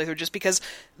time I play through, just because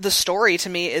the story to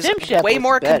me is way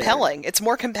more compelling. It's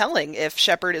more compelling if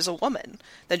Shepard is a woman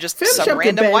than just some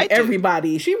random white dude.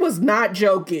 Everybody. She was not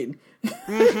joking.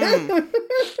 Mm-hmm.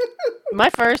 My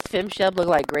first femshep looked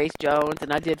like Grace Jones,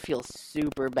 and I did feel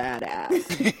super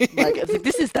badass. Like,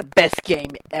 this is the best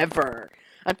game ever.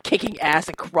 I'm kicking ass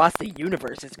across the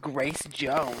universe as Grace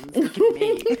Jones. Look at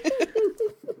me.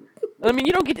 I mean,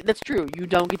 you don't get to, that's true. You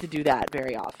don't get to do that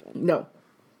very often. No.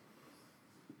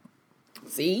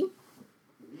 See?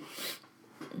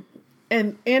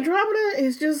 And Andromeda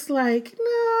is just like,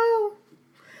 no.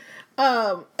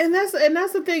 And that's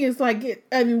the thing. It's like,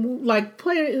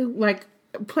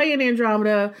 playing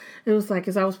Andromeda. It was like,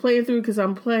 as I was playing through, because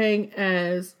I'm playing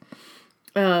as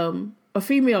a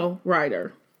female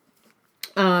writer.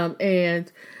 And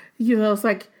you know, it's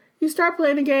like you start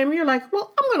playing the game and you're like,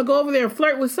 well, I'm gonna go over there and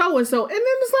flirt with so and so, and then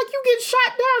it's like you get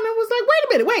shot down. And it was like, wait a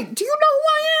minute, do you know who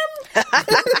I am?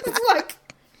 It's like,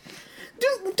 do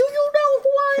you know who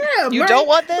I am? You don't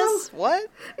want this? What?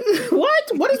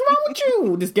 What is wrong with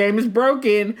you? This game is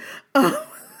broken.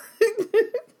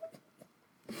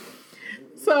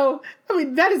 So, I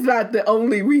mean, that is not the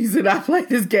only reason I play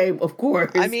this game, of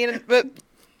course. I mean, but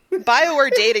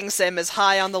BioWare Dating Sim is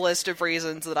high on the list of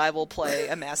reasons that I will play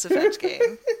a Mass Effect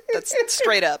game. That's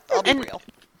straight up. I'll be real.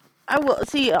 I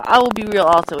will be real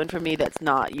also, and for me, that's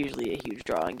not usually a huge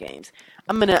draw in games.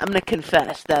 I'm gonna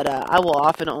confess that I will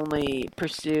often only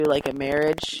pursue like a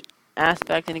marriage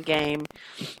aspect in a game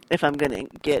if I'm gonna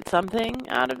get something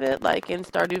out of it. Like in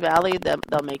Stardew Valley,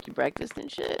 they'll make you breakfast and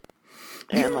shit,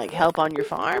 and like help on your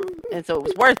farm, and so it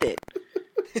was worth it.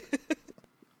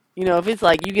 You know, if it's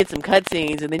like you get some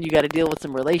cutscenes and then you got to deal with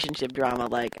some relationship drama,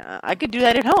 like I could do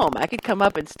that at home. I could come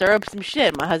up and stir up some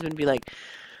shit. My husband would be like,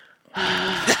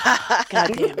 "God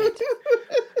damn it."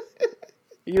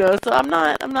 You know, so I'm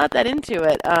not that into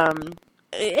it. And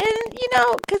you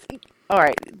know, cause all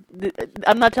right,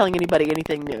 I'm not telling anybody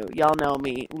anything new. Y'all know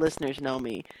me, listeners know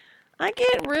me. I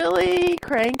get really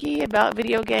cranky about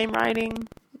video game writing.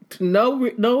 No,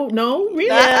 really?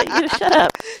 Yeah, you shut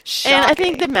up. Shocking. And I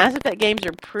think the Mass Effect games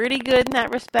are pretty good in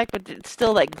that respect, but it's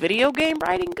still like video game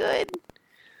writing good.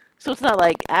 So it's not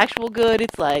like actual good;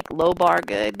 it's like low bar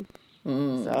good.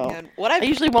 So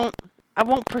I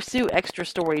won't pursue extra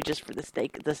story just for the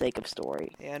sake of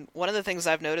story. And one of the things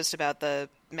I've noticed about the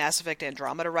Mass Effect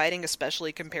Andromeda writing,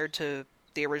 especially compared to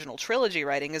the original trilogy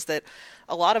writing, is that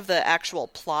a lot of the actual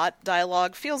plot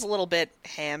dialogue feels a little bit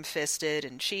ham-fisted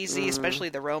and cheesy, especially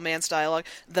the romance dialogue.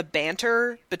 The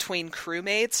banter between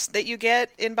crewmates that you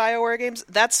get in BioWare games,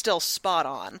 that's still spot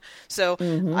on. So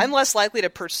I'm less likely to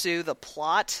pursue the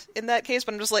plot in that case,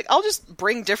 but I'm just like, I'll just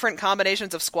bring different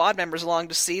combinations of squad members along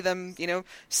to see them, you know,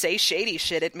 say shady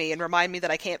shit at me and remind me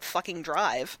that I can't fucking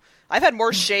drive. I've had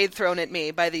more shade thrown at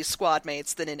me by these squad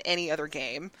mates than in any other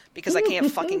game because I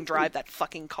can't fucking drive that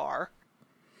fucking car.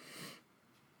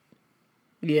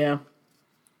 Yeah.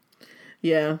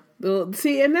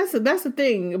 See, and that's the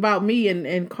thing about me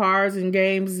and cars and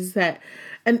games is that,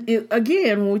 and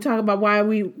again, when we talk about why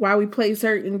we play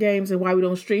certain games and why we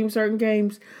don't stream certain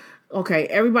games, okay,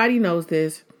 everybody knows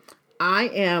this. I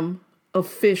am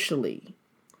officially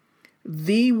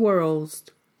the world's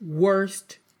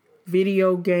worst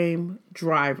video game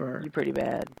driver. You're pretty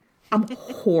bad. I'm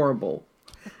horrible.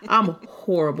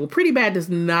 Pretty bad does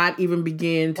not even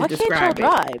begin to describe it.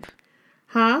 Why can't y'all drive?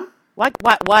 Huh?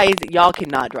 Why is it y'all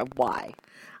cannot drive? Why?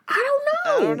 I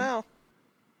don't know.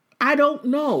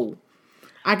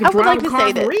 I could drive a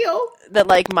car for real. That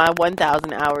like my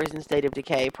 1,000 hours in State of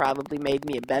Decay probably made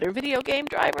me a better video game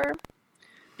driver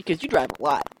because you drive a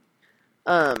lot.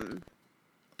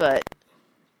 But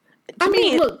to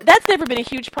me, look, that's never been a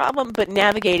huge problem, but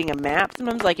navigating a map,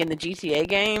 sometimes like in the GTA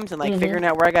games and like figuring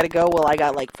out where I got to go while I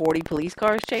got like 40 police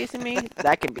cars chasing me,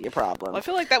 that can be a problem. Well, I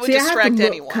feel like that would distract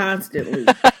anyone. Constantly.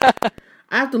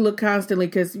 I have to look constantly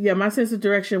because my sense of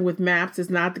direction with maps is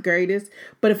not the greatest.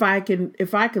 But if I can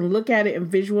look at it and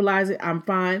visualize it, I'm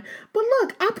fine. But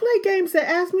look, I play games that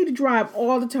ask me to drive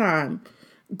all the time.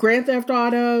 Grand Theft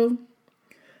Auto,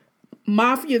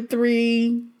 Mafia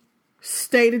 3,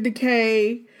 State of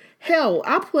Decay, Hell,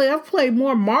 I've played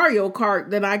more Mario Kart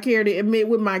than I care to admit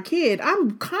with my kid.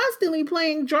 I'm constantly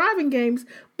playing driving games,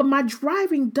 but my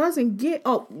driving doesn't get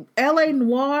L.A.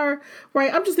 Noire,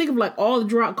 right? I'm just thinking of like all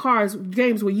the cars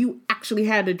games where you actually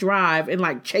had to drive and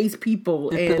like chase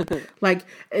people and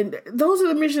and those are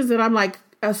the missions that I'm like.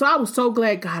 So I was so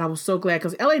glad, God, I was so glad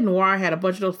because L.A. Noire had a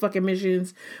bunch of those fucking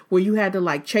missions where you had to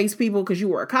like chase people because you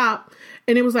were a cop.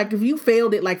 And it was like, if you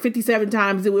failed it like 57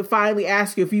 times, it would finally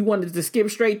ask you if you wanted to skip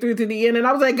straight through to the end. And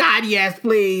I was like, God, yes,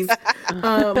 please.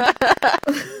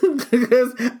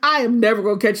 Because I am never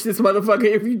going to catch this motherfucker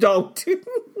if you don't.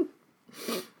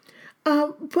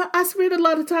 But I spent a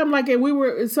lot of time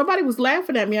somebody was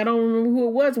laughing at me. I don't remember who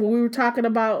it was when we were talking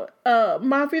about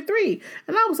Mafia 3.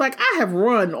 And I was like, I have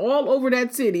run all over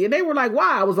that city. And they were like,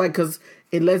 why? I was like, because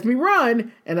it lets me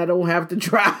run and I don't have to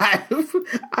drive.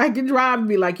 I can drive and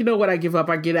be like, you know what? I give up.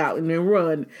 I get out and then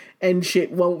run and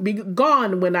shit won't be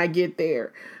gone when I get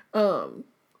there.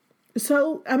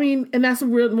 So, I mean, and that's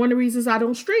one of the reasons I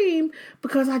don't stream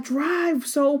because I drive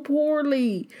so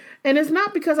poorly. And it's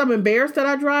not because I'm embarrassed that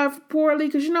I drive poorly,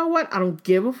 because you know what? I don't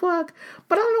give a fuck.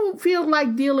 But I don't feel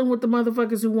like dealing with the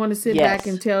motherfuckers who want to sit back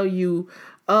and tell you,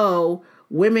 oh,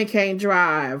 women can't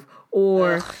drive,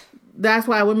 or that's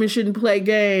why women shouldn't play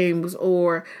games,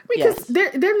 or because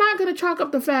they're not going to chalk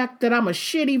up the fact that I'm a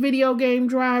shitty video game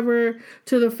driver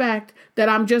to the fact that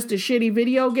I'm just a shitty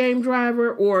video game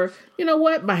driver, or you know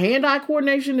what? My hand-eye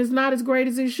coordination is not as great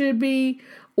as it should be,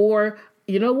 or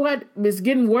you know what? It's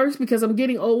getting worse because I'm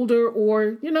getting older,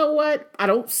 or you know what? I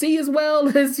don't see as well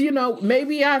as,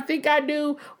 maybe I think I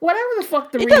do. Whatever the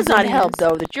fuck the reason is. It does not help,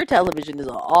 though, that your television is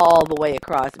all the way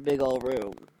across a big old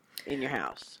room in your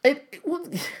house.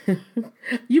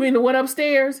 You mean the one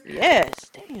upstairs? Yes,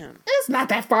 damn. It's not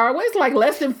that far away. It's like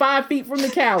less than 5 feet from the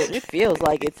couch. It feels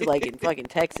like it's like in fucking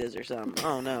Texas or something.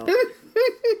 Oh, no.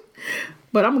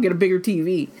 But I'm going to get a bigger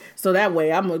TV. So that way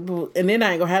and then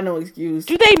I ain't going to have no excuse.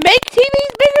 Do they make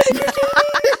TVs bigger than your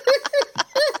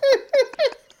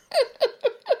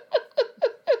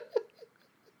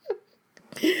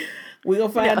TV? We're going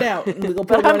to find out. We're going to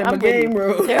put one in my game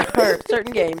room. There are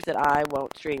certain games that I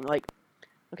won't stream. Like,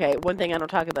 okay, one thing I don't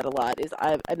talk about a lot is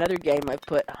another game I've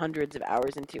put hundreds of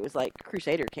hours into is like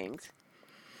Crusader Kings.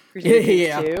 Crusader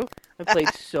Kings 2. I've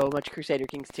played so much Crusader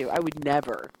Kings 2. I would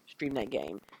never stream that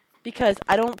game because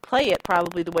I don't play it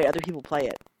probably the way other people play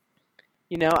it.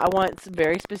 I want some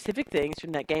very specific things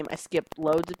from that game. I skip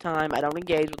loads of time. I don't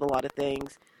engage with a lot of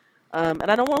things. And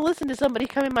I don't want to listen to somebody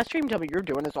come in my stream and tell me, you're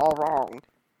doing this all wrong.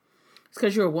 It's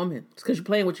because you're a woman. It's because you're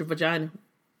playing with your vagina.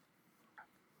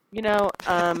 Not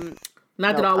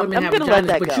that all women have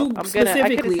vaginas, but you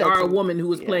specifically are a woman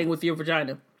who is playing with your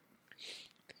vagina.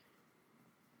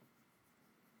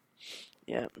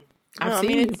 Yeah. I've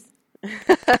seen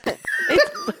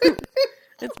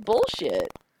it's bullshit.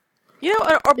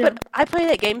 But I play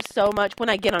that game so much when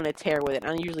I get on a tear with it.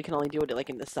 I usually can only do it like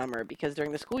in the summer because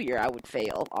during the school year I would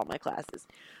fail all my classes.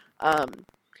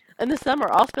 In the summer,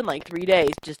 I'll spend like 3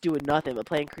 days just doing nothing but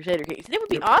playing Crusader Kings. And it would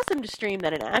be awesome to stream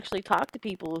that and actually talk to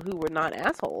people who were not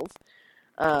assholes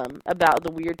about the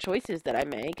weird choices that I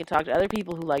make, and talk to other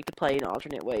people who like to play in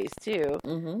alternate ways too.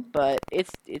 Mm-hmm. But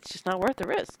it's just not worth the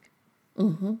risk.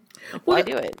 Mm-hmm. Why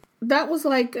do it? That was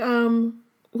like,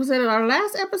 was that our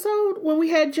last episode when we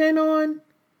had Jen on?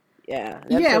 Yeah.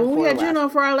 When we had Jen on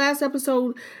for our last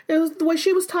episode, it was the way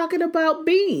she was talking about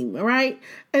Beam, right?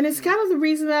 And it's kind of the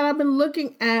reason that I've been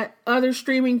looking at other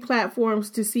streaming platforms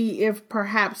to see if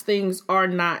perhaps things are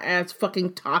not as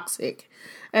fucking toxic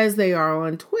as they are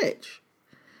on Twitch.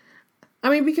 I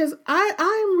mean, because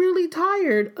I'm really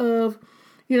tired of,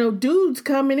 dudes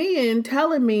coming in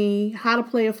telling me how to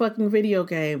play a fucking video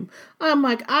game. I'm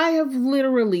like, I have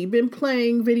literally been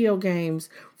playing video games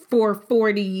for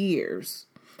 40 years.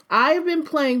 I have been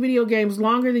playing video games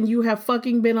longer than you have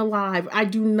fucking been alive. I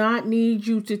do not need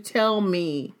you to tell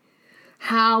me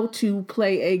how to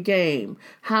play a game,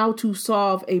 how to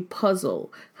solve a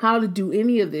puzzle, how to do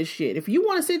any of this shit. If you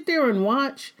want to sit there and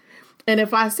watch, and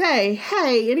if I say,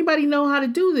 hey, anybody know how to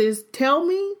do this, tell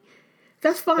me,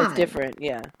 that's fine. That's different,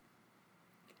 yeah.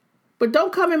 But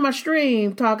don't come in my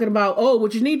stream talking about, oh,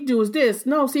 what you need to do is this.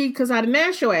 No, see, because I didn't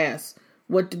ask your ass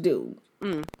what to do.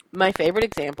 My favorite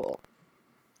example.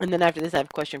 And then after this, I have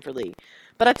a question for Lee.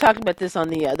 But I talked about this on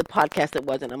the podcast that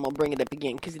wasn't. I'm going to bring it up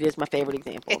again because it is my favorite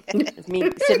example. It's me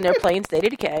sitting there playing State of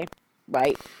Decay,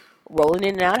 right? Rolling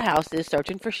in and out of houses,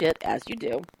 searching for shit, as you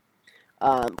do.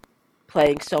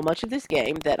 Playing so much of this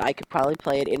game that I could probably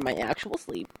play it in my actual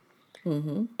sleep.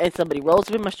 Mm-hmm. And somebody rolls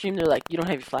up in my stream, they're like, you don't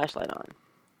have your flashlight on.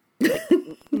 Like,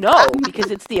 no,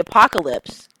 because it's the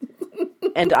apocalypse.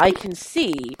 And I can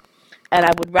see And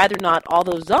I would rather not all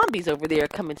those zombies over there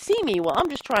come and see me while I'm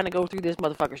just trying to go through this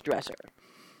motherfucker's dresser.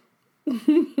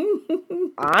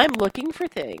 I'm looking for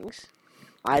things.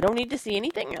 I don't need to see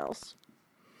anything else.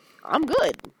 I'm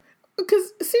good.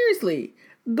 Because, seriously,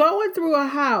 going through a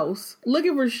house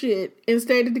looking for shit in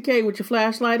State of Decay with your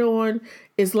flashlight on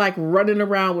is like running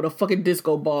around with a fucking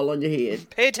disco ball on your head.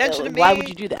 Pay attention to me. Why would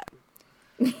you do that?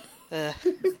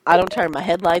 I don't turn my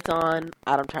headlights on.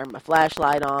 I don't turn my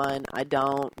flashlight on. I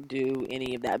don't do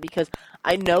any of that because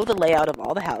I know the layout of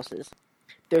all the houses.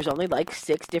 There's only like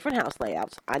 6 different house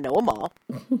layouts. I know them all.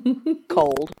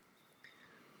 Cold.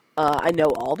 I know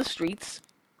all the streets.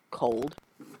 Cold.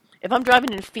 If I'm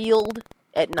driving in a field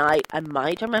at night, I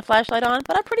might turn my flashlight on,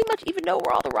 but I pretty much even know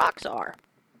where all the rocks are.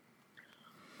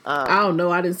 I don't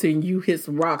know. I didn't see you hit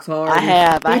some rocks hard. I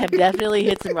have definitely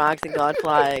hit some rocks and gone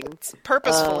flying. It's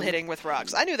purposeful hitting with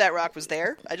rocks. I knew that rock was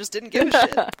there. I just didn't give a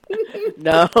shit.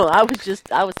 No, I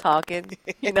was talking,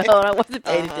 and I wasn't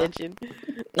paying attention.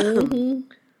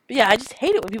 But yeah, I just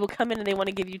hate it when people come in and they want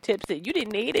to give you tips that you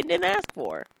didn't need and didn't ask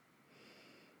for.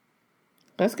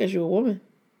 That's because you're a woman.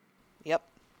 Yep.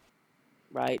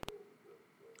 Right.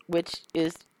 Which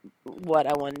is what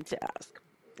I wanted to ask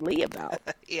Lee about.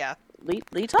 Yeah.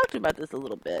 Lee talked about this a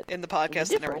little bit. In the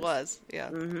podcast, it never was. Yeah.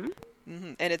 Mm-hmm.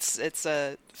 Mm-hmm. And it's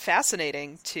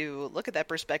fascinating to look at that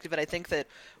perspective. And I think that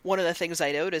one of the things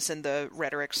I notice in the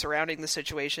rhetoric surrounding the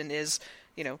situation is,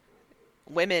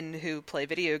 women who play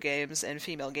video games and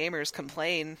female gamers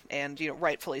complain, and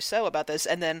rightfully so, about this,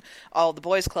 and then all the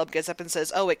boys club gets up and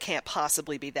says, oh, it can't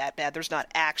possibly be that bad, there's not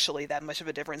actually that much of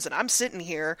a difference. And I'm sitting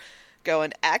here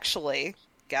going, actually,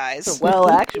 guys, well,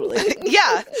 actually,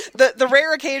 yeah, the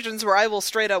rare occasions where I will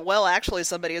straight up actually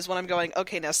somebody is when I'm going,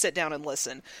 okay, now sit down and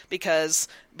listen, because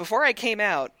before I came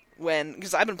out,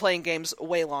 because I've been playing games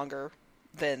way longer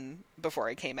than before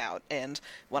I came out, and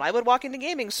when I would walk into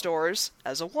gaming stores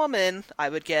as a woman, I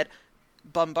would get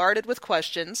bombarded with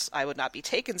questions. I would not be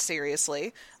taken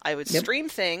seriously. I would stream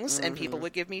things and people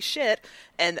would give me shit.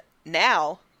 And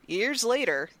now, years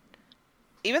later,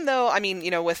 even though,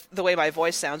 with the way my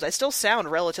voice sounds, I still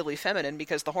sound relatively feminine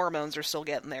because the hormones are still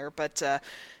getting there, but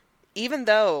even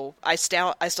though I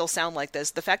still sound like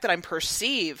this, the fact that I'm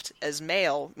perceived as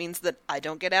male means that I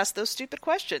don't get asked those stupid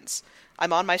questions.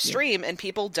 I'm on my stream, and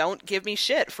people don't give me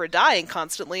shit for dying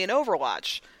constantly in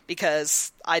Overwatch,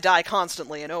 because I die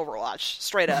constantly in Overwatch.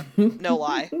 Straight up. No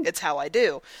lie. It's how I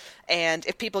do. And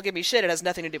if people give me shit, it has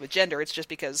nothing to do with gender. It's just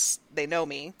because they know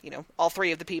me, all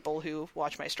 3 of the people who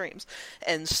watch my streams.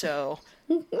 And so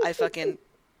I fucking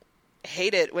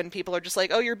hate it when people are just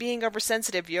like, oh, you're being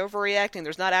oversensitive, you're overreacting,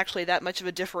 there's not actually that much of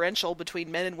a differential between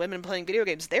men and women playing video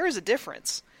games. There is a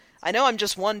difference. I know I'm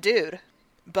just one dude,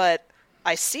 but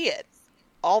I see it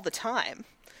all the time.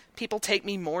 People take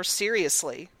me more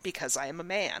seriously because I am a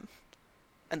man.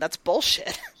 And that's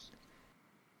bullshit.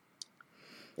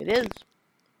 It is.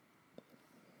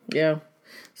 Yeah.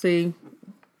 See,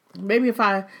 maybe if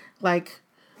I, I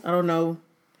don't know,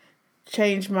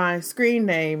 change my screen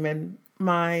name and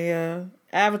my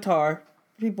avatar,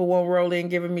 people won't roll in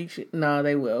giving me shit. No,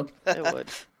 they will. They would.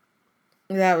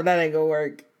 That ain't gonna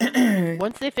work.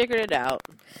 Once they figured it out.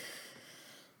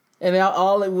 And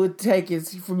all it would take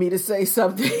is for me to say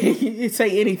something,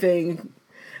 say anything.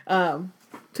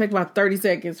 Take about 30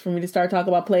 seconds for me to start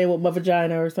talking about playing with my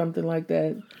vagina or something like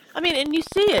that. And you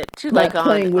see it too, Not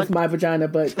playing with my vagina,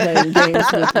 but playing games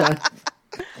with my.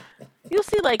 You'll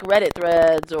see Reddit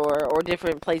threads or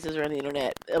different places around the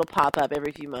internet. It'll pop up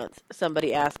every few months.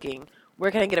 Somebody asking,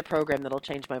 where can I get a program that'll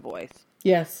change my voice?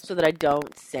 Yes. So that I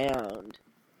don't sound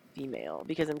female,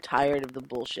 because I'm tired of the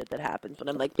bullshit that happens when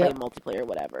I'm playing multiplayer or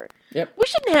whatever. Yep. We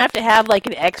shouldn't have to have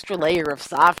an extra layer of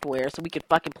software so we could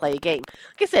fucking play a game.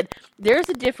 Like I said, there's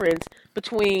a difference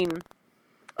between,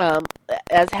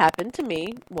 as happened to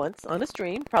me once on a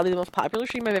stream, probably the most popular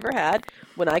stream I've ever had,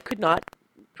 when I could not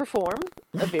perform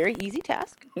a very easy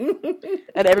task,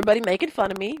 and everybody making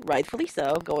fun of me, rightfully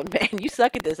so, going, man, you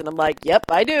suck at this, and I'm like, yep,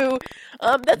 I do.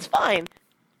 That's fine,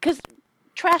 because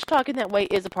trash talking that way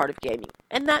is a part of gaming,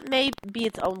 and that may be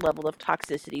its own level of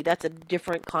toxicity. That's a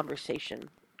different conversation,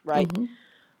 right? Mm-hmm.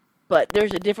 But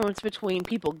there's a difference between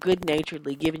people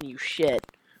good-naturedly giving you shit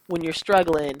when you're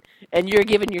struggling, and you're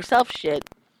giving yourself shit,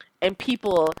 and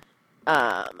people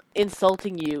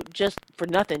insulting you just for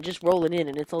nothing, just rolling in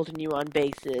and insulting you on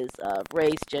basis of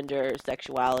race, gender,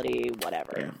 sexuality,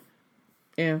 whatever.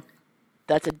 Yeah.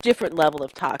 That's a different level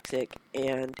of toxic,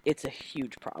 and it's a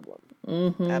huge problem.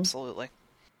 Mm-hmm. Absolutely.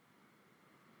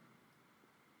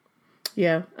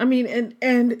 Yeah,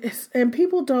 and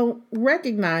people don't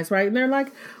recognize, right? And they're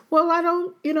like, well, I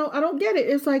don't get it.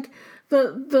 It's like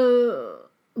the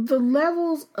the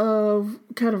levels of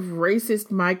kind of racist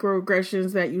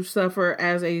microaggressions that you suffer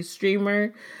as a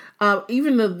streamer,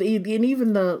 even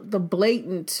the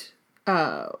blatant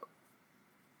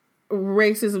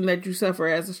racism that you suffer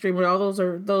as a streamer, all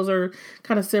those are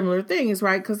kind of similar things,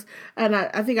 right? Because, and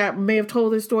I think I may have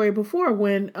told this story before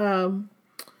when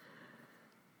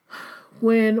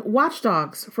Watch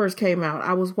Dogs first came out.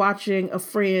 I was watching a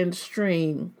friend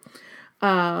stream.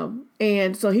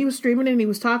 And so he was streaming and he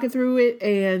was talking through it,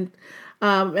 and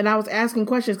I was asking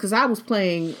questions because I was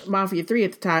playing Mafia 3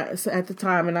 at the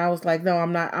time, and I was like, no,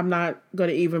 I'm not going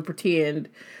to even pretend.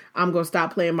 I'm going to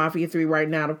stop playing Mafia 3 right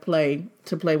now to play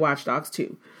Watch Dogs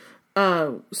 2.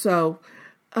 And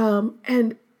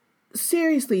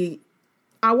seriously,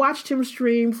 I watched him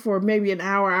stream for maybe an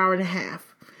hour and a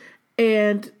half,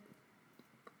 and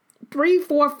 3,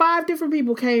 4, 5 different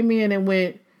people came in and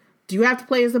went, do you have to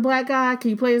play as the black guy?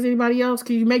 Can you play as anybody else?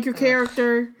 Can you make your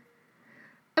character?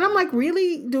 And I'm like,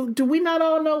 really? Do we not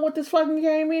all know what this fucking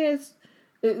game is?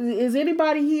 Is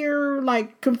anybody here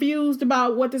like confused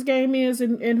about what this game is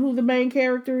and who the main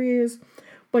character is?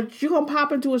 But you're going to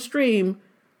pop into a stream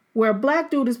where a black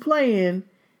dude is playing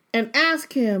and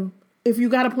ask him if you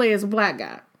got to play as a black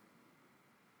guy.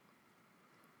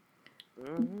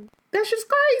 Mm-hmm. That's just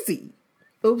crazy.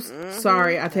 Oops,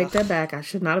 sorry, I take that back. I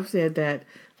should not have said that.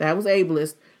 That was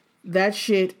ableist. That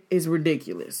shit is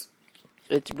ridiculous.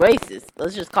 It's racist.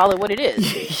 Let's just call it what it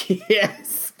is.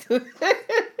 Yes.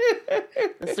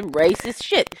 It's some racist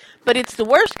shit. But it's the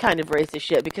worst kind of racist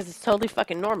shit because it's totally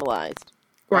fucking normalized.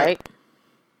 Right?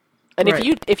 And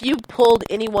right. if you pulled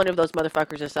any one of those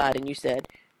motherfuckers aside and you said,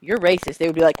 you're racist, they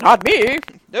would be like, not me.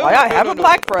 No, I have a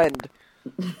black friend.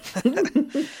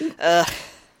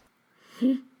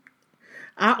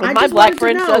 I my just black wanted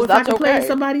friend to know says if that's I could play okay.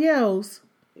 somebody else.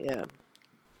 Yeah.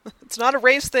 It's not a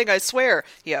race thing, I swear.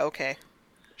 Yeah, okay.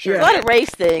 Sure. It's not a race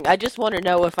thing. I just want to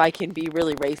know if I can be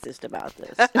really racist about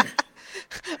this.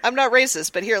 I'm not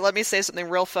racist, but here, let me say something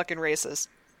real fucking racist.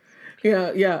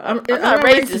 Yeah. I'm not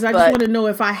racist, I just want to know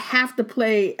if I have to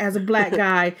play as a black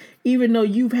guy, even though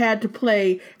you've had to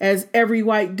play as every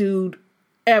white dude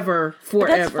ever, forever.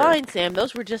 But that's fine, Sam.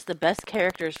 Those were just the best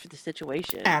characters for the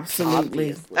situation.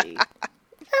 Absolutely. Obviously.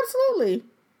 Absolutely.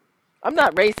 I'm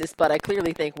not racist, but I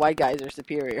clearly think white guys are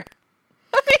superior.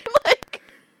 I mean,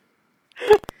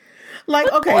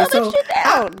 okay, so shit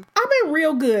down. I've been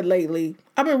real good lately.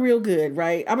 I've been real good,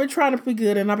 right? I've been trying to be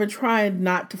good, and I've been trying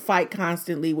not to fight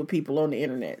constantly with people on the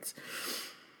internet.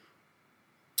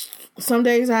 Some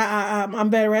days I'm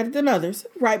better at it than others,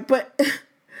 right? But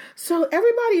so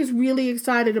everybody is really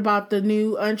excited about the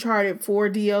new Uncharted 4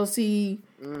 DLC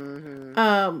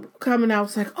coming out.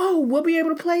 It's like, oh, we'll be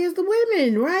able to play as the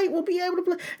women, right? We'll be able to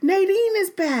play. Nadine is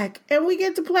back, and we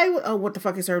get to play with, oh, what the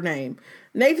fuck is her name?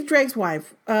 Nathan Drake's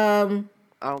wife. I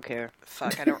don't care.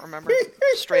 Fuck, I don't remember.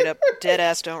 Straight up, dead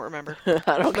ass don't remember.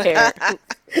 I don't care.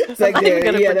 It's like, I'm not even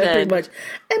gonna that's pretty pretend. much.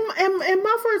 And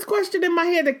my first question in my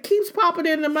head that keeps popping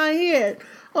into my head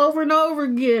over and over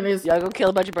again is, Y'all gonna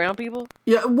kill a bunch of brown people?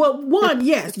 yeah, well, one,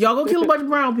 yes, y'all gonna kill a bunch of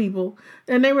brown people.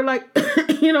 And they were like,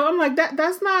 I'm like,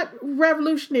 that's not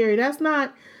revolutionary. That's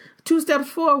not 2 steps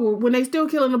forward when they still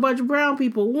killing a bunch of brown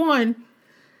people. One.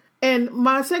 And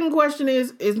my second question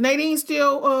is Nadine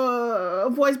still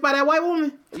voiced by that white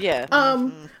woman? Yeah.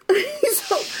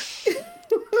 So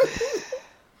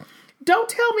don't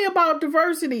tell me about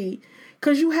diversity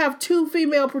because you have 2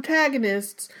 female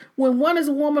protagonists when one is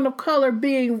a woman of color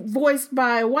being voiced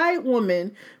by a white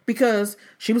woman because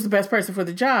she was the best person for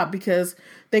the job because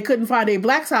they couldn't find a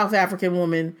black South African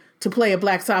woman to play a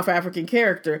black South African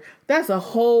character. That's a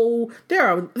whole,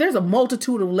 there's a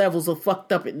multitude of levels of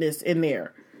fucked upness in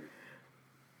there.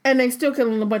 And they still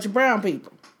killing a bunch of brown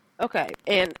people. Okay,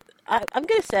 and I'm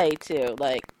going to say, too,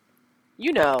 like,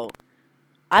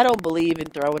 I don't believe in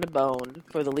throwing a bone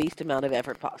for the least amount of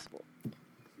effort possible.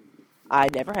 I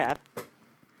never have.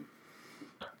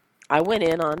 I went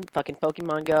in on fucking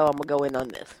Pokemon Go. I'm going to go in on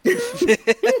this.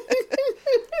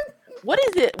 What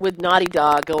is it with Naughty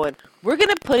Dog going, we're going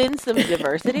to put in some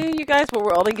diversity, you guys, but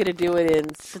we're only going to do it in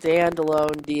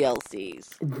standalone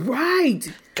DLCs?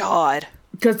 Right. God.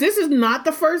 Because this is not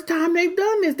the first time they've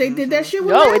done this. They did that shit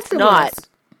with No, Last it's of not. Us.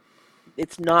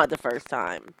 It's not the first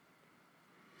time.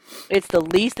 It's the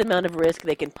least amount of risk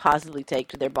they can possibly take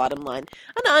to their bottom line.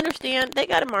 And I understand, they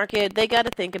got to market, they got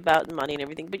to think about money and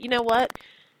everything. But you know what?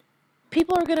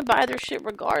 People are going to buy their shit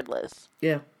regardless.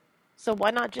 Yeah. So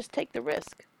why not just take the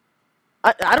risk?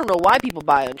 I don't know why people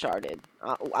buy Uncharted.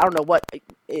 I don't know what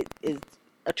it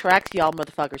attracts y'all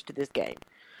motherfuckers to this game.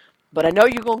 But I know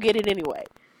you're going to get it anyway.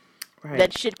 Right.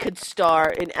 That shit could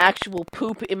star an actual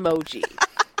poop emoji.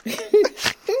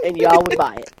 and y'all would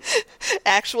buy it.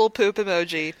 Actual poop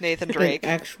emoji, Nathan Drake.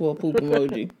 Actual poop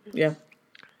emoji. Yeah.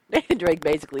 Nathan Drake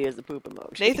basically is the poop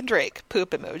emoji. Nathan Drake,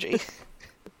 poop emoji.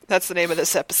 That's the name of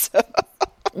this episode.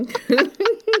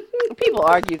 People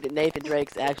argue that Nathan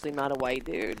Drake's actually not a white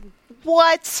dude.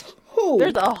 What? Who?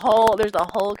 There's a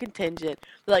whole contingent.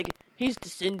 Like, he's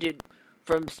descended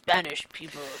from Spanish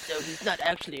people, so he's not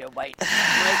actually a white dude.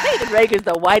 Like, Nathan Drake is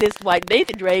the whitest white.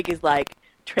 Nathan Drake is like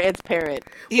transparent.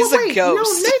 He's Well, a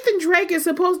ghost No, Nathan Drake is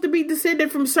supposed to be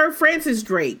descended from Sir Francis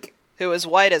Drake. who is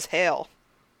white as hell.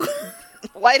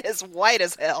 White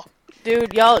as hell.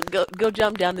 Dude, y'all go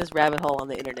jump down this rabbit hole on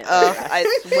the internet. I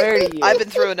Swear to you. I've been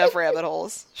through enough rabbit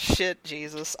holes. Shit,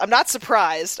 Jesus. I'm not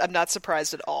surprised. I'm not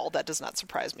surprised at all. That does not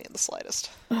surprise me in the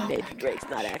slightest. Nathan Drake's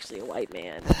not actually a white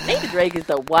man. Nathan Drake is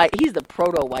he's the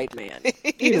proto-white man.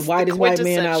 He's the whitest white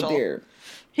man out there.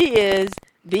 He is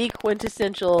the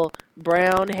quintessential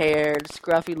brown-haired,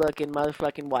 scruffy-looking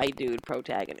motherfucking white dude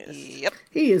protagonist. Yep.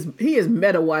 He is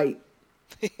meta white.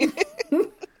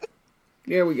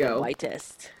 There we go.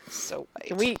 Whitest. So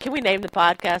white. Can we name the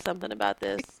podcast something about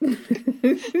this?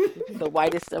 The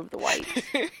whitest of the white.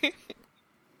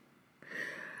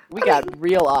 We got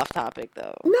real off topic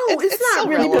though. No, it's not so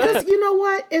really relevant. because you know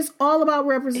what? It's all about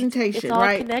representation, It's all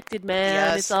right? connected, man.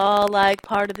 Yes. It's all like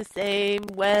part of the same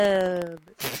web.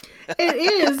 It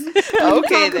is.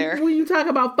 Okay, there. When you talk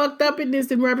about fucked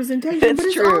upness and representation, It's but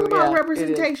it's true, all about yeah,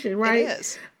 representation, right? It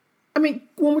is. I mean,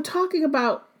 when we're talking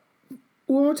about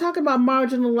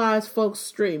marginalized folks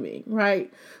streaming, right?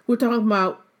 We're talking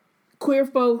about queer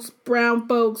folks, brown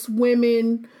folks,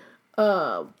 women,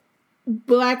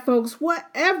 black folks,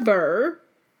 whatever.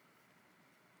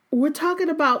 We're talking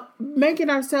about making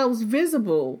ourselves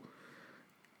visible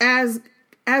as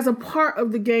a part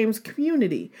of the game's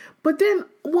community. But then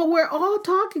what we're all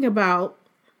talking about,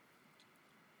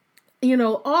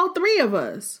 all three of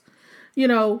us,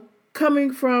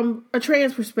 coming from a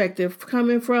trans perspective,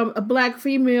 coming from a black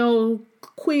female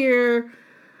queer.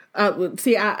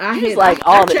 See, I He's hit, like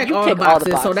I all the- check you all the tick all the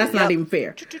boxes, so boxes. that's not Yep. even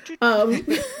fair.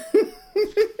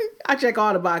 I check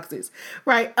all the boxes,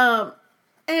 right?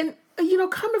 And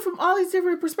coming from all these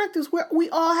different perspectives, where we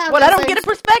all have. Well, the I don't same- get a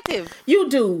perspective. You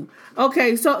do.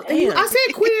 Okay, so Damn. I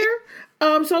said queer.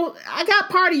 So I got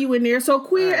part of you in there. So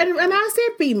queer, and I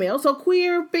said female. So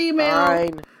queer, female.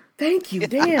 Fine. Thank you.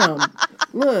 Damn.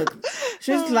 Look,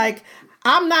 she's like,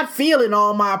 I'm not feeling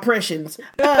all my oppressions.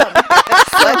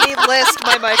 Let me list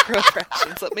my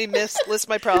microaggressions. Let me list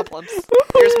my problems.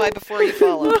 Here's my before you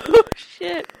follow. Oh,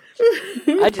 shit.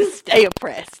 I just stay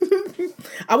oppressed.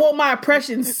 I want my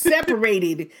oppressions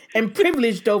separated and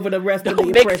privileged over the rest of the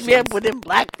Don't mix oppressions. me up with them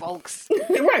black folks.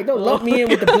 Right, don't lump me in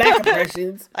with the black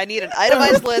oppressions. I need an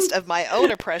itemized list of my own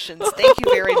oppressions. Thank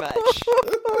you very much.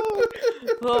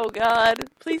 Oh, God.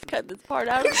 Please cut this part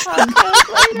out of the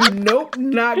podcast later. Nope,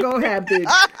 not gonna happen.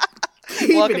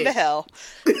 Keeping Welcome it. to hell.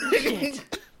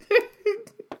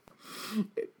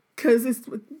 Because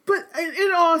but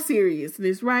in all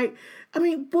seriousness, right? I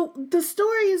mean, well, the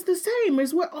story is the same.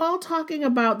 Is we're all talking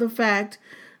about the fact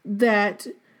that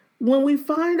when we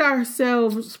find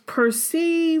ourselves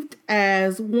perceived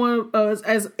as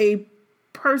as a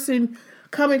person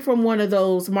coming from one of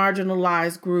those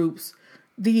marginalized groups,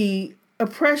 the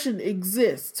oppression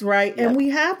exists, right? Yep. And we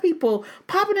have people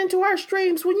popping into our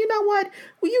streams when, you know what,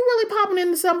 when you really popping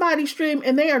into somebody's stream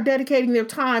and they are dedicating their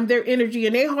time, their energy,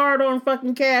 and they hard on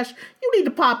fucking cash, you need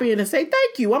to pop in and say,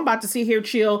 thank you, I'm about to sit here,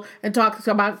 chill, and talk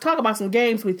about some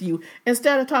games with you,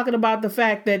 instead of talking about the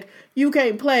fact that you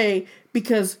can't play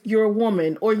because you're a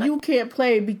woman, or you can't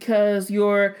play because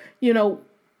you're,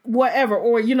 whatever,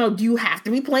 or, do you have to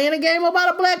be playing a game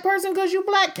about a black person because you're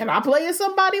black? Can I play as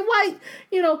somebody white?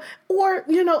 And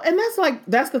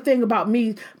that's the thing about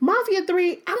me. Mafia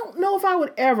 3, I don't know if I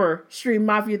would ever stream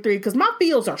Mafia 3 because my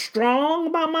feels are strong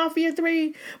about Mafia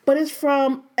 3, but it's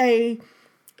from a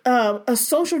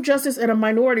social justice and a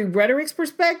minority rhetorics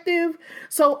perspective.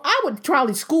 So I would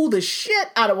probably school the shit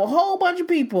out of a whole bunch of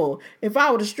people if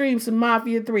I were to stream some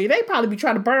Mafia 3. They'd probably be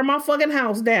trying to burn my fucking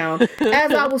house down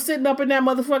as I was sitting up in that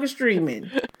motherfucker streaming.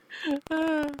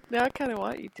 Now I kind of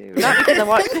want you to. Not because I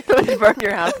want you to burn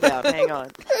your house down. Hang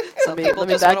on. Some people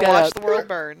just back want to that watch up. the world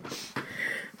burn.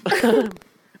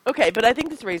 Okay, but I think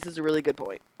this raises a really good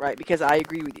point, right? Because I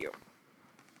agree with you.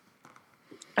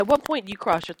 At what point do you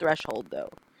cross your threshold, though?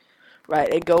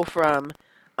 Right, and go from,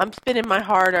 I'm spending my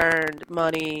hard-earned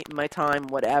money, my time,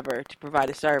 whatever, to provide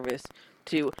a service,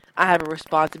 to, I have a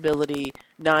responsibility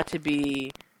not to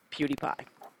be PewDiePie.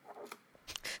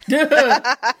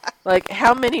 Like,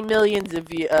 how many millions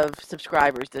of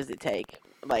subscribers does it take?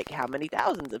 Like, how many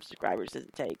thousands of subscribers does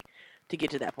it take to get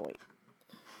to that point?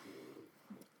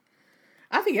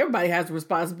 I think everybody has a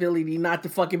responsibility not to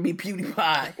fucking be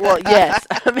PewDiePie. Well, yes.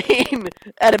 I mean,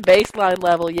 at a baseline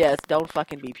level, yes. Don't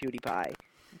fucking be PewDiePie.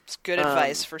 It's good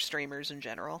advice for streamers in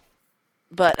general.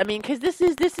 But I mean, because this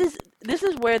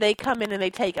is where they come in and they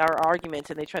take our arguments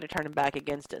and they try to turn them back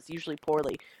against us, usually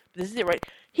poorly. But this is it, right?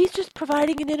 He's just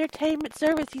providing an entertainment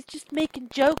service. He's just making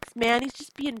jokes, man. He's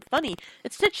just being funny.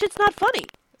 That shit's not funny.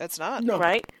 That's not. No.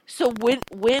 Right? So when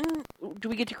do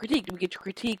we get to critique? Do we get to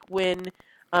critique when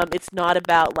it's not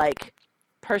about, like,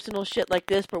 personal shit like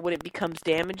this, but when it becomes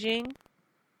damaging?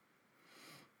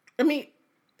 I mean,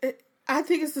 I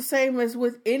think it's the same as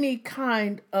with any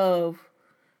kind of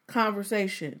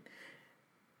conversation.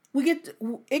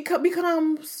 It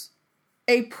becomes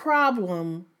a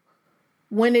problem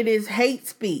when it is hate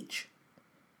speech.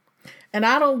 And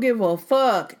I don't give a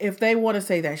fuck if they want to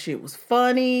say that shit was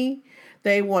funny.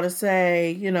 They want to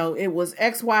say, it was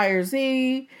X, Y, or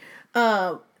Z.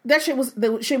 That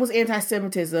shit was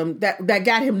anti-Semitism that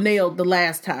got him nailed the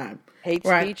last time. Hate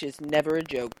speech is never a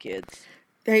joke, kids.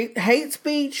 Hate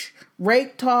speech,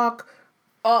 rape talk,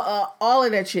 all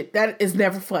of that shit. That is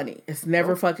never funny. It's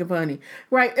never fucking funny,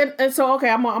 right? And so, okay,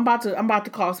 I'm about to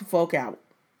call some folk out.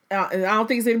 I don't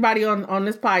think it's anybody on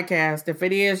this podcast. If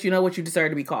it is, you know what, you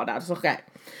deserve to be called out. It's okay.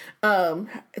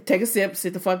 Take a sip,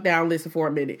 sit the fuck down, listen for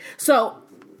a minute. So,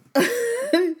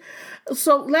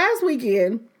 so last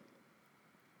weekend,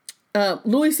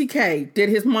 Louis C.K. did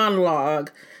his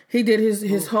monologue. He did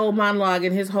his whole monologue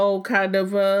and his whole kind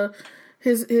of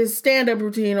his stand-up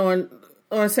routine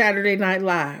on Saturday Night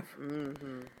Live.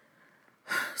 Mm-hmm.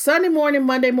 Sunday morning,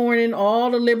 Monday morning,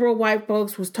 all the liberal white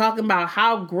folks was talking about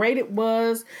how great it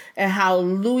was and how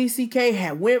Louis C.K.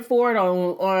 had went for it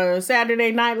on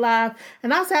Saturday Night Live.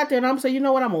 And I sat there and I'm saying, you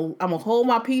know what, I'm gonna hold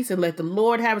my peace and let the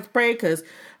Lord have his prayer, because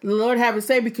the Lord have his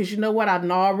say, because you know what, I've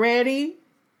already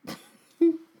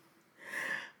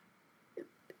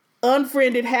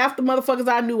unfriended half the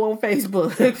motherfuckers I knew on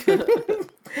Facebook.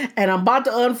 And I'm about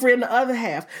to unfriend the other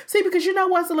half. See, because you know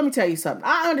what? So let me tell you something.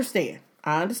 I understand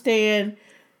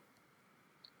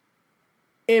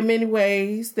in many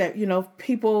ways that,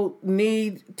 people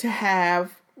need to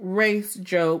have race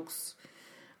jokes.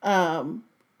 People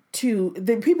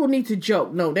need to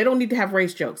joke. No, they don't need to have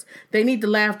race jokes. They need to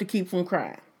laugh to keep from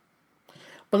crying.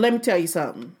 But let me tell you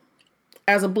something.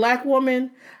 As a black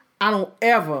woman, I don't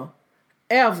ever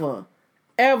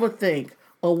think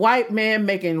a white man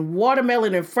making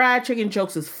watermelon and fried chicken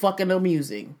jokes is fucking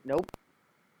amusing. Nope.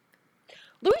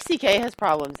 Louis C.K. has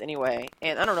problems anyway,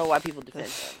 and I don't know why people defend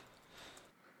him.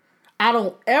 I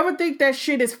don't ever think that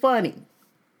shit is funny.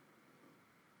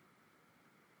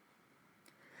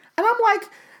 And I'm like,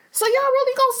 so y'all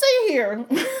really gonna sit here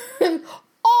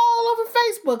all over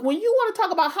Facebook when you want to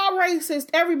talk about how racist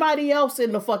everybody else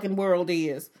in the fucking world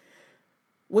is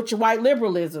with your white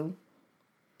liberalism,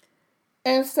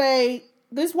 and say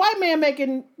this white man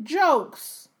making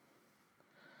jokes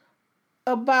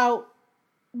about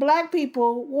black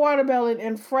people, watermelon,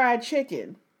 and fried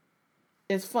chicken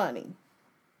is funny.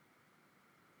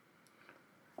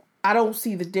 I don't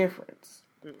see the difference.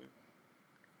 Mm-mm.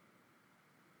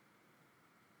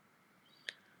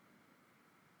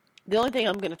 The only thing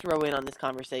I'm going to throw in on this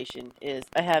conversation is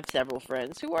I have several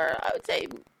friends who are, I would say,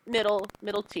 middle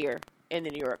tier in the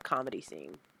New York comedy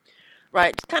scene.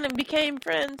 Right, just kind of became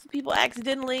friends. People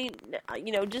accidentally,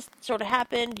 just sort of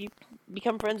happened. You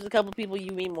become friends with a couple of people,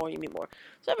 you meet more.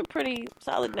 So I have a pretty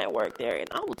solid network there. And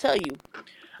I will tell you,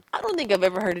 I don't think I've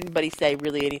ever heard anybody say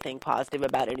really anything positive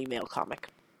about any male comic.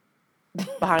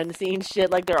 Behind the scenes shit,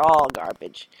 like they're all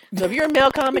garbage. So if you're a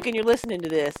male comic and you're listening to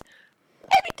this,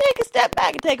 maybe take a step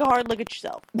back and take a hard look at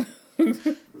yourself.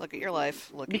 Look at your life.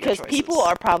 Because people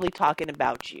are probably talking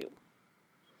about you.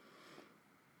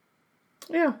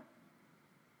 Yeah.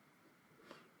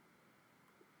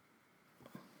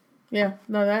 Yeah,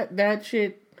 no, that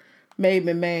shit made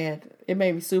me mad. It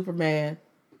made me super mad.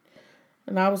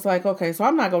 And I was like, okay, so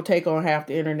I'm not going to take on half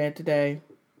the internet today,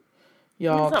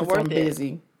 y'all, because I'm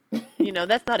busy.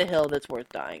 That's not a hill that's worth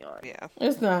dying on. Yeah.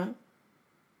 It's not.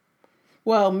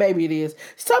 Well, maybe it is.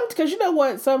 Because you know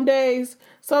what? Some days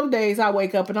I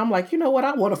wake up and I'm like, you know what?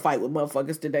 I want to fight with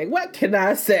motherfuckers today. What can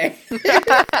I say? Who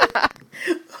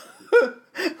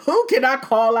can I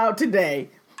call out today?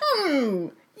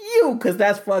 You, because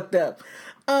that's fucked up.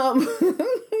 I'm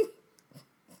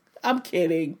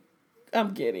kidding.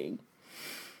 But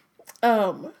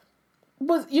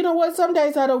you know what? Some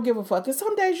days I don't give a fuck. And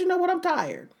some days, you know what? I'm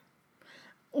tired.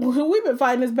 We've been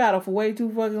fighting this battle for way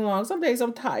too fucking long. Some days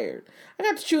I'm tired. I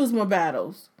got to choose my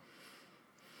battles.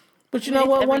 But you know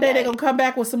what? One day they're going to come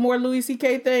back with some more Louis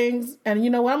C.K. things. And you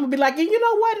know what? I'm going to be like, you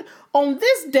know what? On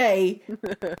this day,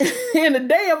 in the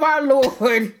day of our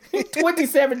Lord,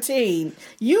 2017,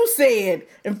 you said,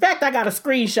 in fact, I got a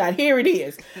screenshot. Here it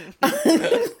is.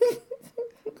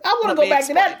 I want to go back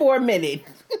to that for a minute.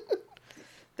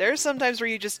 There's sometimes where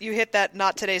you hit that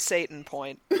not today Satan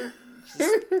point.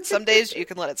 Some days you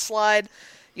can let it slide.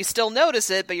 You still notice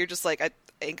it, but you're just like, I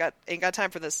ain't got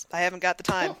time for this. I haven't got the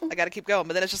time. I got to keep going.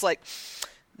 But then it's just like,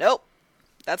 nope,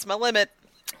 that's my limit.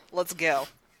 Let's go.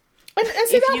 And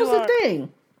see, that was the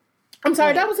thing. I'm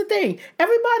sorry, that was the thing.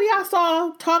 Everybody I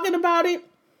saw talking about it,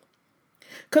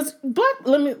 because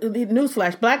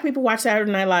newsflash, black people watch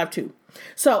Saturday Night Live too.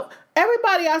 So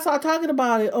everybody I saw talking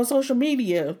about it on social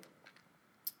media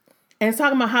and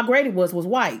talking about how great it was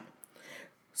white.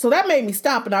 So that made me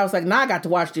stop, and I was like, nah, I got to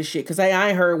watch this shit, because I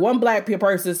ain't heard one black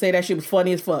person say that shit was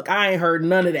funny as fuck. I ain't heard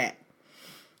none of that.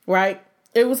 Right?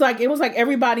 It was like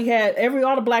everybody had,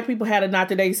 all the black people had a not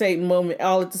today Satan moment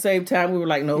all at the same time. We were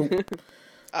like, nope.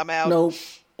 I'm out. Nope.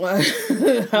 No one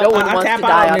wants to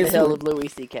die on the hill of Louis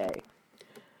C.K.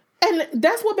 And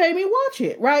that's what made me watch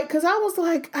it, right? Because I was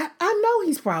like, I know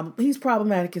he's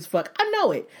problematic as fuck. I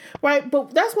know it, right?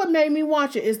 But that's what made me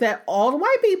watch it, is that all the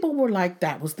white people were like,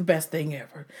 that was the best thing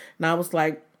ever. And I was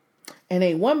like, and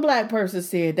ain't one black person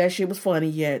said that shit was funny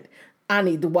yet. I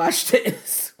need to watch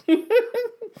this.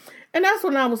 And that's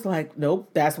when I was like,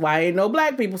 nope, that's why ain't no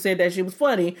black people said that shit was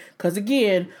funny. Because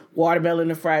again,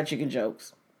 watermelon and fried chicken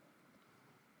jokes.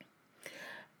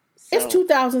 So, it's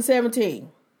 2017.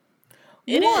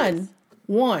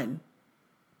 One,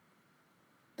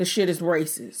 the shit is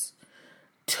racist.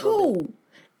 Two,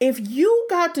 if you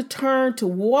got to turn to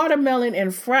watermelon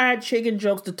and fried chicken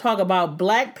jokes to talk about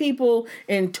black people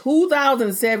in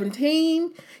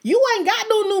 2017, you ain't got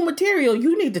no new material.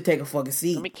 You need to take a fucking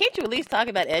seat. I mean, can't you at least talk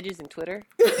about edges and Twitter?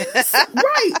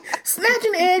 Right.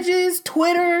 Snatching edges,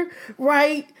 Twitter,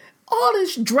 right? All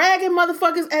this dragging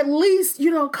motherfuckers, at least,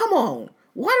 come on.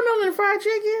 Watermelon and fried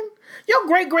chicken? Your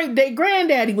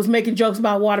great-great-granddaddy was making jokes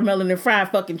about watermelon and fried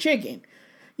fucking chicken.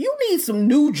 You need some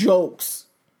new jokes.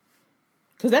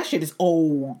 Because that shit is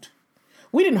old.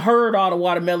 We didn't heard all the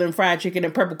watermelon, fried chicken,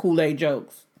 and purple Kool-Aid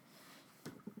jokes.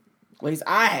 At least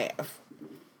I have.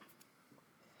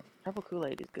 Purple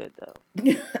Kool-Aid is good,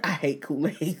 though. I hate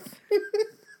Kool-Aid.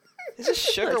 It's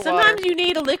just sugar water. Sometimes you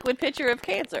need a liquid pitcher of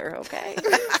cancer, okay?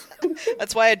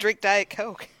 That's why I drink Diet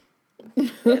Coke.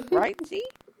 Right? See?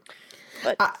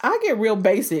 But I get real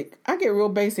basic. I go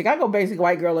basic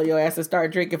white girl on your ass and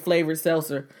start drinking flavored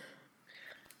seltzer.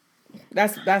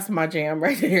 That's my jam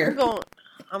right there.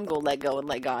 I'm gonna let go and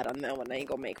let God on that one. I ain't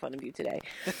gonna make fun of you today.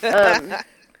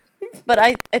 But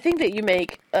I think that you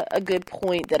make a good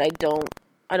point that I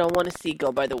don't want to see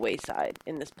go by the wayside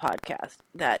in this podcast.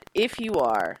 That if you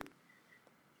are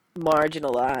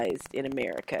marginalized in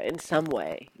America in some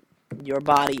way, your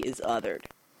body is othered.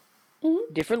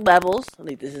 Mm-hmm. Different levels. I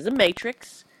think this is a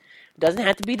matrix. It doesn't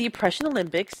have to be the oppression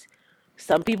Olympics.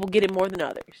 Some people get it more than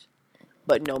others.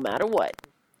 But no matter what,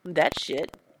 that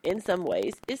shit, in some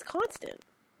ways, is constant.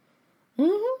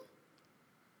 Mm-hmm.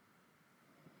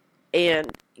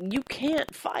 And you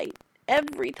can't fight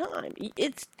every time.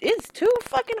 It's too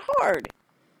fucking hard.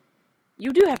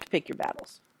 You do have to pick your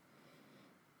battles.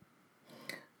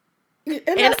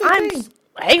 And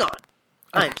hang on.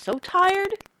 I'm so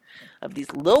tired of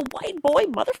these little white boy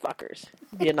motherfuckers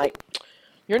being like,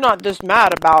 you're not just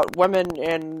mad about women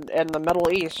in the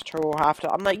Middle East who have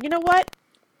to. I'm like, you know what?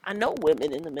 I know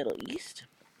women in the Middle East.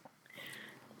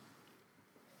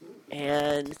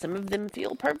 And some of them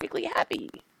feel perfectly happy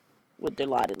with their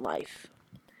lot in life.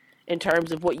 In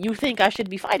terms of what you think I should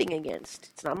be fighting against.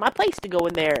 It's not my place to go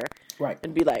in there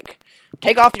and be like,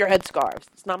 take off your headscarves.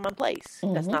 It's not my place.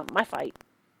 Mm-hmm. That's not my fight.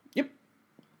 Yep.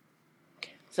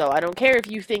 So I don't care if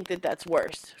you think that that's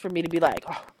worse for me to be like,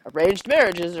 oh, arranged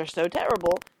marriages are so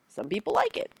terrible. Some people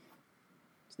like it.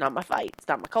 It's not my fight. It's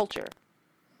not my culture.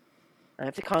 I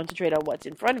have to concentrate on what's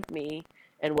in front of me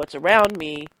and what's around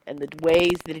me and the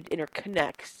ways that it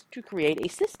interconnects to create a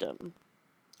system.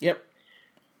 Yep.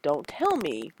 Don't tell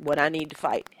me what I need to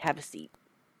fight. Have a seat.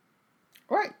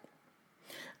 Right.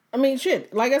 I mean,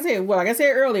 shit. Like I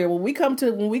said earlier, when we come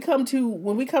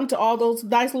to all those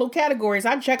nice little categories,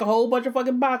 I check a whole bunch of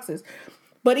fucking boxes.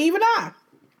 But even I,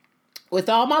 with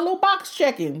all my little box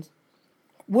check-ins,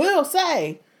 will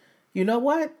say, you know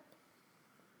what?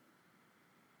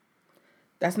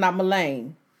 That's not my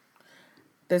lane.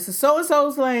 This is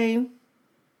so-and-so's lane.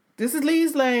 This is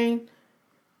Lee's lane.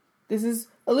 This is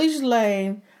Alicia's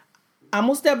lane. I'm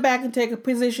going to step back and take a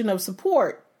position of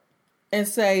support and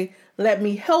say, let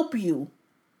me help you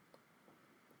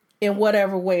in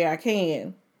whatever way I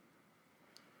can.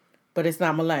 But it's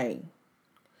not my lane.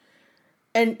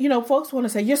 And, you know, folks want to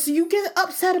say, yes, you get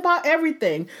upset about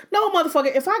everything. No,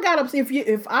 motherfucker, if I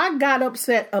got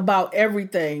upset about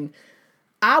everything,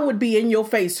 I would be in your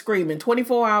face screaming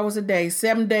 24 hours a day,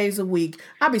 7 days a week.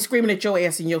 I'd be screaming at your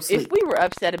ass in your sleep. If we were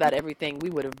upset about everything, we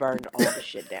would have burned all the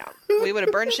shit down. We would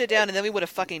have burned shit down, and then we would have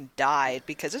fucking died,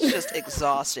 because it's just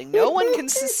exhausting. No one can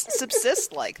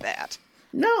subsist like that.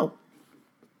 No.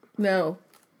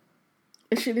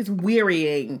 This shit is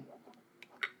wearying.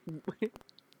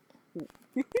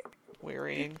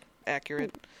 Wearying.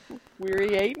 Accurate.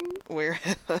 Wearying?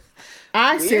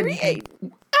 I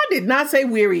did not say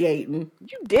wearying.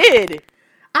 You did.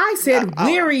 I said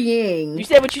wearying. You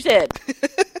said what you said.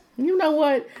 You know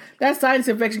what? That sinus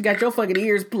infection got your fucking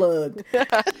ears plugged.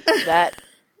 That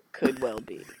could well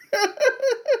be.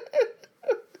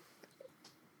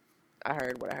 I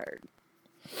heard what I heard.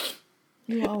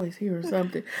 You always hear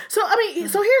something. So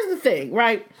here's the thing,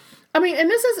 right? I mean, and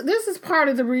this is part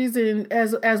of the reason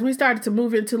as we started to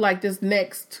move into like this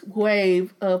next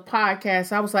wave of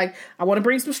podcasts, I was like, I want to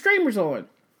bring some streamers on.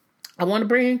 I want to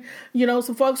bring, you know,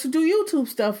 some folks who do YouTube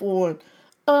stuff on.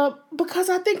 Because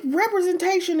I think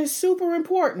representation is super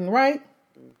important, right?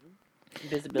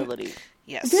 Visibility.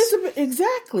 Yes.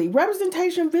 Exactly.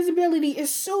 Representation, visibility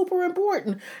is super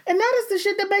important. And that is the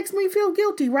shit that makes me feel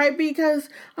guilty, right? Because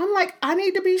I'm like, I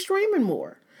need to be streaming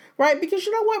more, right? Because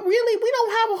you know what? Really, we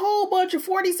don't have a whole bunch of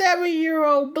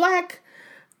 47-year-old black,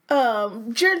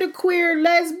 genderqueer,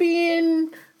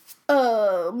 lesbian,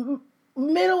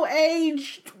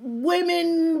 middle-aged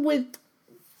women with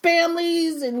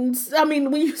families, and I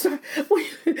mean,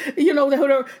 you know,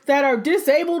 that are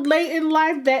disabled late in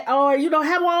life, that are, you know,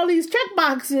 have all these check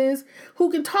boxes,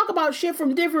 who can talk about shit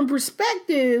from different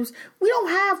perspectives. We don't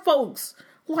have folks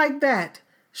like that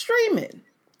streaming,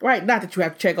 right? Not that you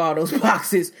have to check all those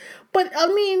boxes, but I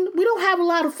mean, we don't have a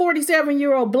lot of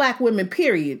 47-year-old black women,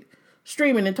 period,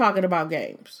 streaming and talking about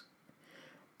games.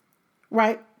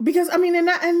 Right? Because, I mean, and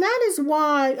that is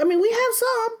why, I mean, we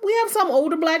have some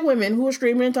older black women who are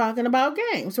streaming and talking about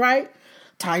games, right?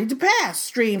 Tanya DePass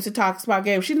streams and talks about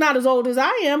games. She's not as old as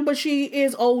I am, but she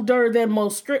is older than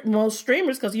most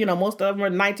streamers, because, you know, most of them are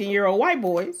 19-year-old white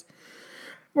boys,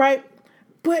 right?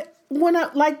 But when I,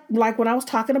 like when I was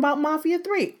talking about Mafia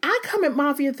 3, I come at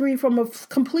Mafia 3 from a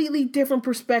completely different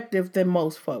perspective than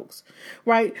most folks,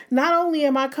 right? Not only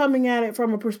am I coming at it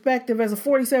from a perspective as a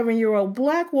 47-year-old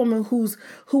black woman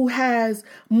who has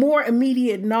more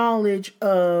immediate knowledge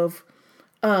of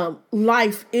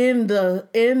life in the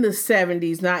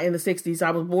 70s, not in the 60s.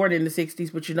 I was born in the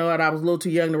 60s, but you know what? I was a little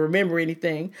too young to remember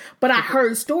anything. But I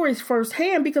heard stories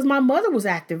firsthand because my mother was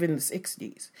active in the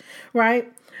 60s,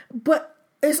 right? But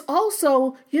it's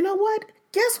also, you know what?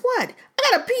 Guess what? I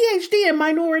got a PhD in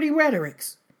minority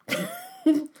rhetorics. I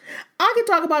can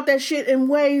talk about that shit in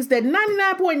ways that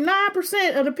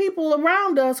 99.9% of the people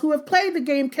around us who have played the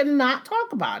game cannot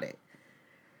talk about it.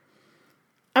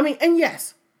 I mean, and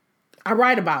yes, I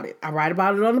write about it. I write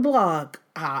about it on the blog.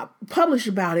 I publish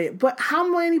about it. But how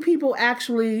many people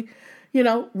actually, you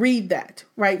know, read that,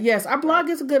 right? Yes, our blog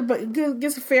gets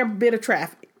a fair bit of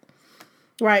traffic,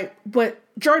 right? But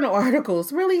journal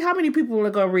articles, really, how many people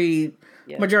are going to read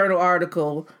my journal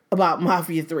article about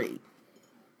Mafia 3?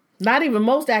 Not even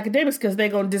most academics, because they're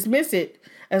going to dismiss it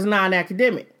as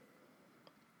non-academic.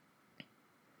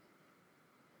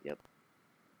 Yep.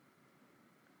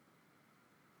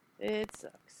 It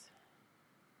sucks.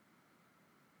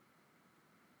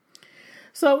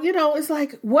 So, you know, it's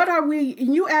like, what are we,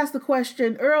 and you asked the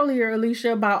question earlier,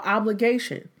 Alicia, about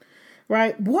obligation,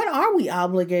 right? What are we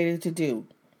obligated to do?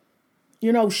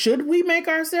 You know, should we make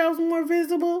ourselves more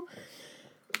visible?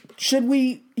 Should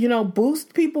we, you know,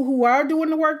 boost people who are doing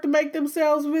the work to make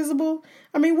themselves visible?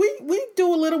 I mean, we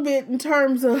do a little bit in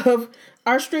terms of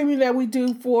our streaming that we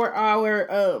do for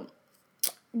our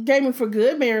Gaming for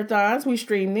Good marathons. We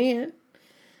stream in,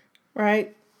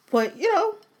 right? But, you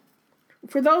know,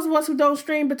 for those of us who don't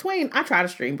stream between, I try to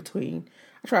stream between.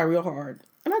 I try real hard.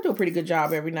 And I do a pretty good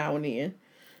job every now and then.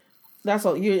 That's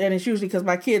all you, and it's usually because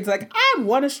my kid's like, I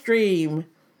want to stream.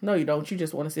 No, you don't. You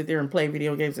just want to sit there and play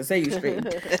video games and say you stream.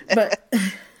 But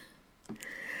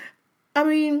I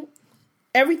mean,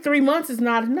 every 3 months is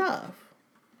not enough.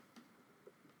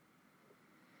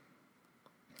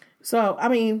 So I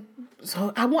mean,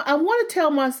 I want to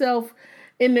tell myself,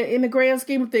 in the grand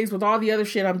scheme of things, with all the other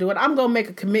shit I'm doing, I'm gonna make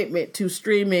a commitment to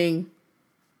streaming.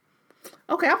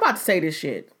 Okay, I'm about to say this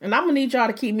shit, and I'm gonna need y'all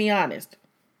to keep me honest.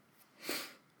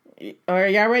 All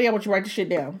right, y'all ready? I want you to write this shit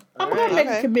down. I'm going to make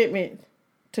a commitment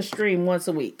to stream once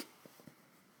a week.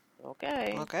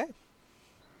 Okay.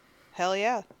 Hell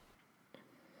yeah.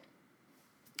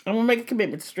 I'm gonna make a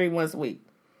commitment to stream once a week.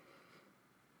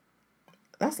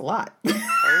 That's a lot.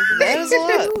 That is a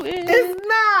lot. It's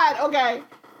not okay.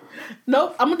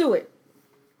 Nope. I'm gonna do it.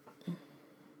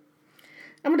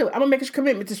 I'm gonna make a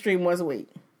commitment to stream once a week.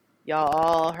 Y'all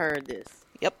all heard this.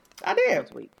 Yep. I did.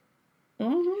 Once a week.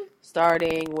 Mm-hmm.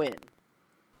 Starting when?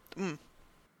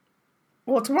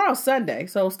 Well, tomorrow's Sunday,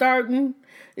 so starting.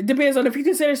 It depends on if you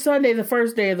consider Sunday the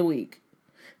first day of the week.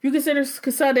 If you consider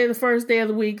Sunday the first day of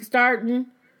the week, starting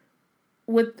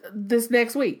with this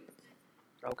next week.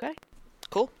 Okay.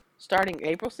 Cool. Starting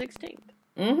April 16th.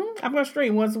 I'm gonna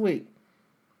stream once a week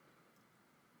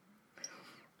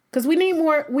because we need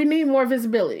more. We need more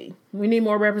visibility. We need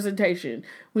more representation.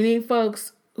 We need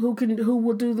folks who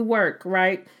will do the work,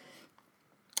 right?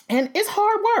 And it's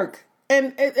hard work,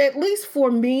 and at least for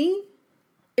me,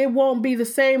 it won't be the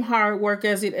same hard work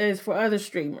as it is for other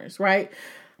streamers, right?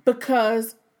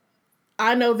 Because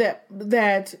I know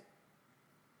that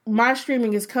my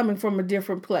streaming is coming from a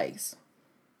different place.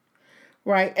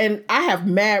 Right. And I have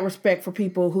mad respect for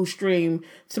people who stream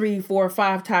 3, 4,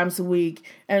 5 times a week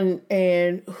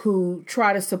and who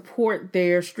try to support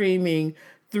their streaming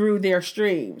through their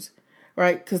streams.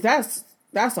 Right. Because that's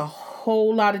a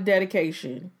whole lot of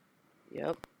dedication.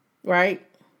 Yep. Right.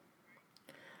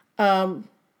 And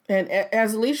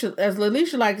as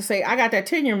Alicia like to say, I got that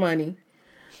tenure money.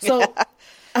 So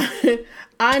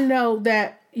I know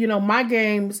that, my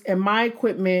games and my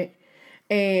equipment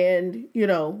and,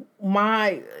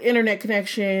 my internet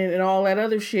connection and all that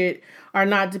other shit are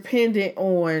not dependent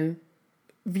on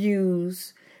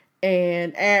views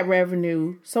and ad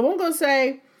revenue. So I'm going to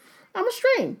say, I'm a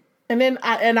stream. And then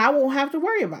I won't have to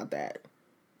worry about that.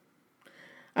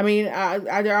 I mean, I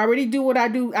already do what I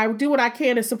do. I do what I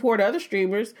can to support other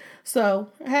streamers. So,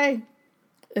 hey,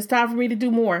 it's time for me to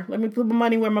do more. Let me put my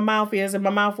money where my mouth is and my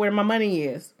mouth where my money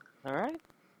is. All right.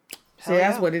 See,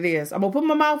 that's what it is. I'm going to put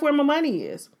my mouth where my money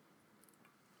is.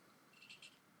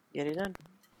 Get it done.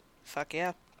 Fuck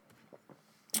yeah.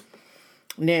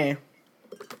 Nah. And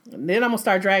then I'm going to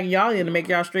start dragging y'all in to make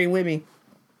y'all stream with me.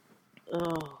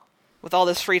 Oh. With all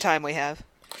this free time we have.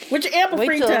 Which ample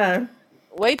free time.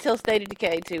 Wait till State of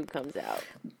Decay 2 comes out.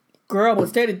 Girl, when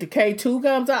State of Decay 2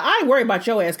 comes out, I ain't worried about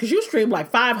your ass because you streamed like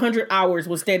 500 hours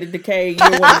when State of Decay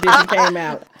Year 1 Edition came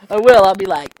out. I will. I'll be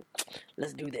like,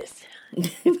 let's do this.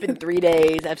 It's been 3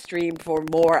 days. I've streamed for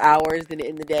more hours than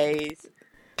in the days.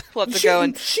 We'll have to go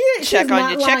and check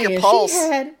on you. Check your pulse.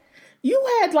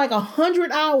 You had like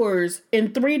 100 hours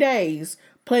in 3 days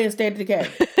playing State of Decay.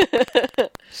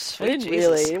 Sweet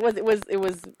Jesus.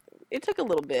 Really. It took a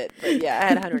little bit, but yeah, I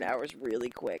had 100 hours really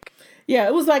quick. Yeah,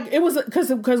 it was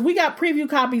because we got preview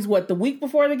copies, the week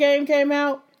before the game came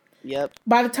out? Yep.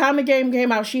 By the time the game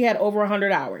came out, she had over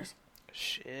 100 hours.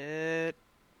 Shit.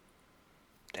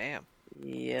 Damn.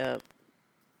 Yep.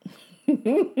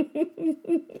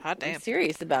 Hot damn. I'm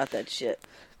serious about that shit.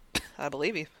 I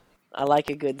believe you. I like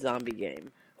a good zombie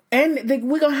game. And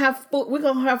we're gonna have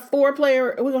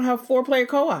 4-player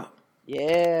co-op.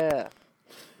 Yeah.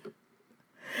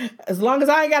 As long as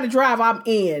I ain't got to drive, I'm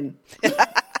in.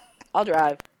 I'll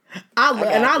drive.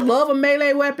 I love a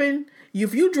melee weapon.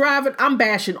 If you drive it, I'm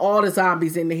bashing all the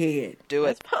zombies in the head. Do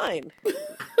it. That's fine. We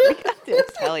got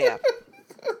this. Hell yeah.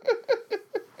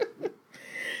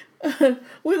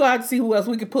 We're gonna have to see who else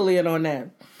we can pull in on that.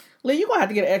 Lee, you're gonna have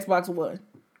to get an Xbox One.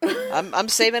 I'm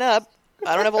saving up.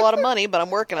 I don't have a lot of money, but I'm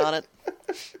working on it.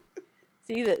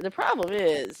 See, the problem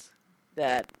is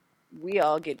that we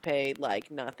all get paid like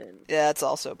nothing. Yeah, that's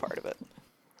also part of it.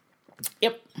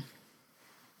 Yep.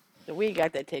 So we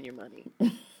got that tenure money.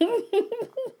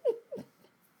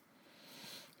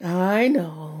 I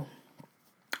know.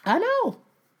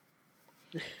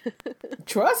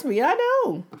 Trust me, I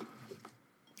know.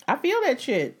 I feel that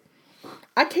shit.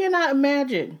 I cannot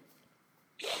imagine.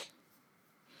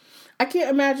 I can't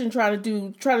imagine trying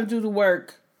to do the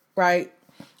work, right,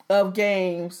 of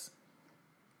games,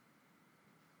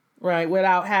 right,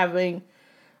 without having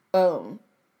a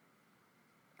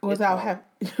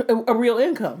real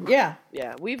income. Yeah.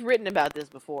 Yeah, we've written about this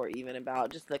before, even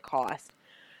about just the cost.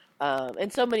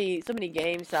 And so many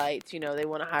game sites, they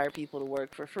want to hire people to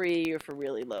work for free or for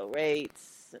really low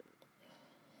rates.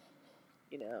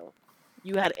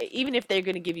 Even if they're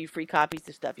going to give you free copies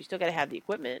of stuff, you still got to have the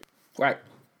equipment. Right.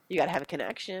 You got to have a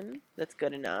connection that's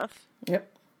good enough. Yep.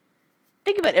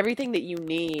 Think about everything that you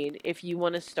need if you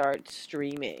want to start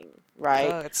streaming, right?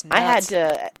 Oh, it's nuts.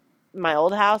 My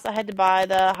old house, I had to buy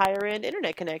the higher end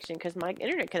internet connection because my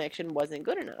internet connection wasn't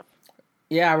good enough.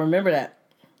 Yeah, I remember that.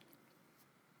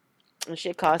 And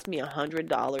shit cost me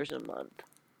 $100 a month.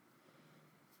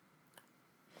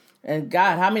 And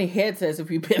God, how many headsets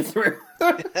have you been through?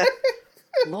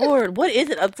 Lord, what is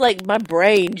it? It's like my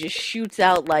brain just shoots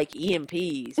out like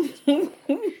EMPs.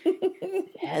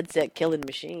 Headset killing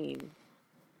machine.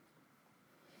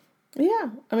 Yeah,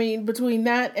 I mean, between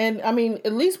that and, I mean,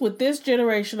 at least with this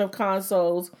generation of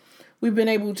consoles, we've been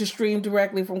able to stream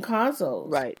directly from consoles.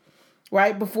 Right.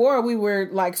 Right? Before, we were,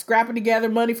 like, scrapping together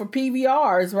money for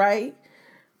PVRs, right?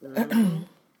 Mm-hmm.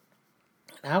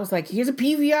 I was like, here's a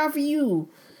PVR for you.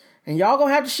 And y'all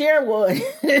gonna have to share one.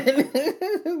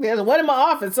 There's one in my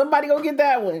office. Somebody go get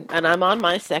that one. And I'm on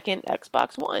my second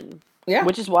Xbox One. Yeah.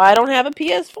 Which is why I don't have a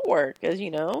PS4. Because,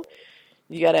 you know,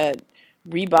 you gotta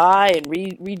rebuy and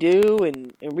redo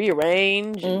and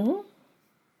rearrange. Mm-hmm.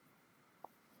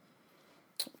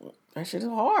 That shit is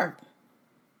hard.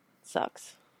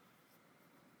 Sucks.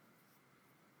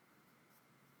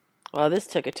 Well, this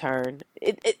took a turn.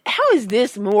 How is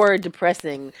this more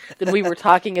depressing than we were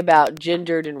talking about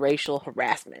gendered and racial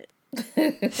harassment?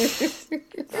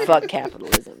 Fuck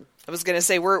capitalism. I was gonna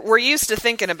say we're used to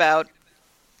thinking about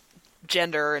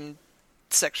gender and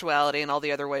sexuality and all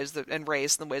the other ways and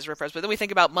race and the ways we're oppressed, but then we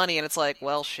think about money and it's like,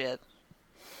 well, shit.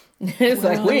 It's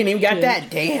like, we ain't even got that.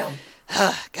 Damn.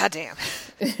 Goddamn.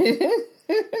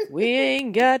 We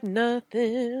ain't got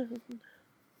nothing.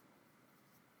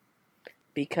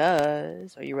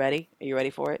 Because, are you ready? Are you ready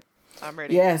for it? I'm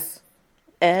ready. Yes.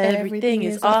 Everything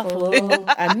is awful.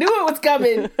 I knew it was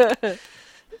coming.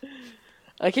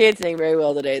 I can't sing very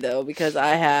well today, though, because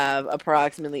I have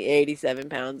approximately 87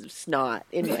 pounds of snot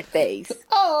in my face.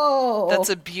 Oh. That's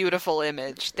a beautiful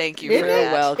image. Thank you Isn't for it?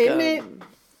 that. Welcome.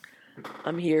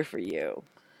 I'm here for you.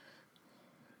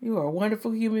 You are a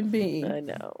wonderful human being. I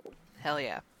know. Hell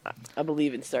yeah. I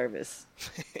believe in service.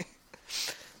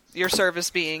 Your service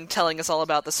being telling us all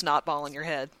about the snot ball in your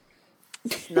head.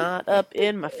 Snot up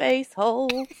in my face hole.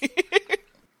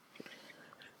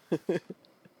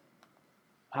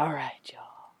 All right, y'all.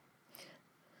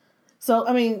 So,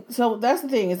 I mean, so that's the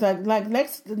thing. It's like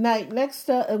next night, we're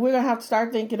going to have to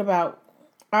start thinking about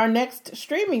our next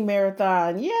streaming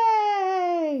marathon.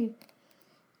 Yay!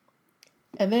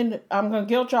 And then I'm going to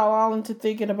guilt y'all all into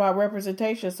thinking about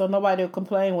representation so nobody will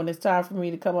complain when it's time for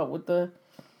me to come up with the...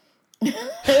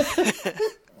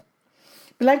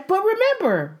 Like, but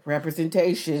remember,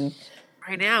 representation.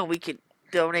 Right now, we could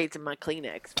donate to my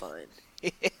Kleenex fund.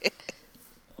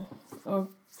 Or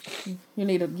you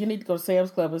need to go to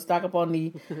Sam's Club and stock up on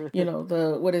the,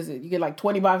 what is it? You get like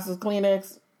 20 boxes of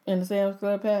Kleenex in the Sam's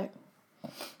Club pack.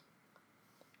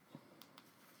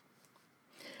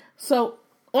 So,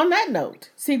 on that note,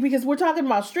 see, because we're talking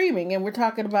about streaming and we're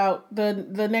talking about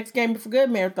the next Game for Good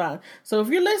marathon. So, if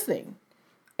you're listening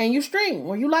and you stream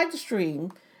or you like to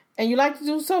stream and you like to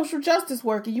do social justice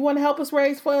work and you want to help us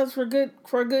raise funds for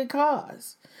a good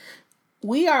cause,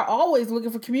 we are always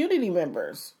looking for community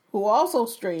members who also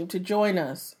stream to join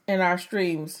us in our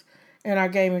streams and our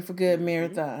Gaming for Good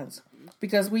marathons.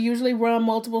 Because we usually run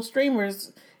multiple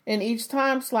streamers in each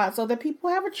time slot so that people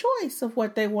have a choice of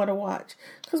what they want to watch.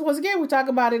 Because once again, we talk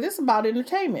about it's about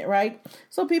entertainment, right?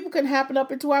 So people can happen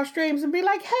up into our streams and be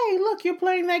like, hey, look, you're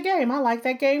playing that game. I like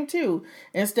that game too.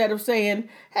 Instead of saying,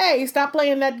 hey, stop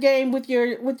playing that game with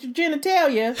your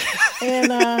genitalia.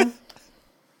 And,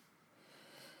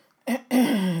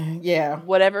 yeah.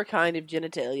 Whatever kind of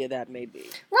genitalia that may be.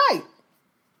 Right.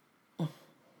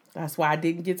 That's why I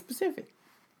didn't get specific.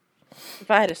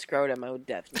 If I had a scrotum, I would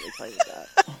definitely play with that.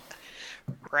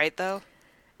 Right, though?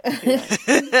 Yeah.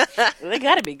 They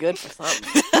gotta be good for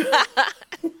something.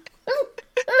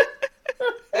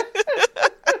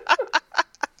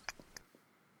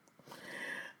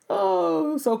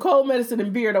 Oh, so cold medicine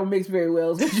and beer don't mix very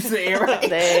well, is what you're saying, right?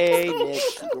 They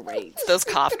mix great. Those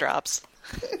cough drops.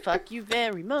 Fuck you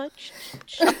very much.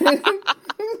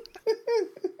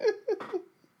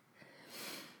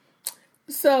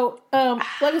 So,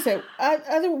 like I said, I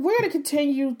think we're going to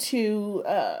continue to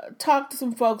talk to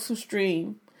some folks who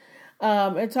stream,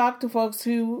 and talk to folks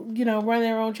who run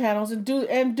their own channels and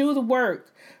do the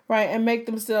work, right, and make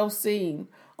themselves seen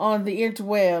on the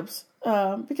interwebs,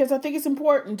 because I think it's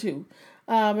important to,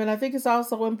 and I think it's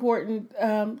also important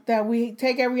that we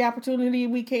take every opportunity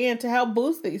we can to help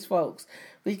boost these folks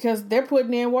because they're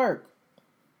putting in work,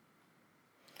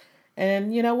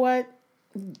 and you know what,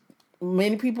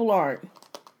 many people aren't.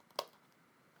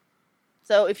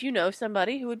 So if you know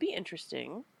somebody who would be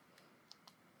interesting,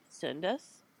 send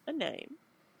us a name.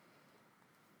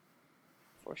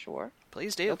 For sure.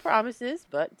 Please do. No promises,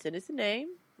 but send us a name.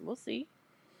 We'll see.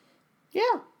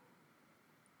 Yeah.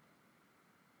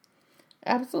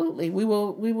 Absolutely. We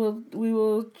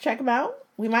will check them out.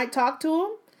 We might talk to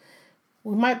them.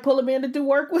 We might pull them in to do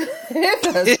work with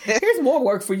us. Here's more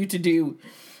work for you to do.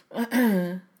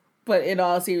 But in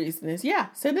all seriousness, yeah,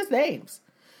 send us names.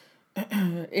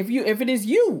 If it is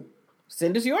you,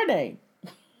 send us your name.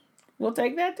 We'll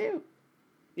take that too.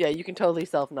 Yeah, you can totally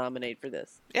self-nominate for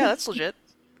this. Yeah, that's legit.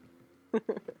 All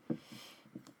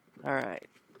right.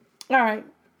 All right.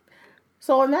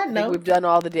 So on that I think note, we've done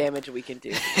all the damage we can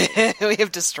do. We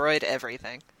have destroyed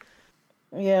everything.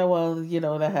 yeah, well,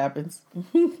 that happens.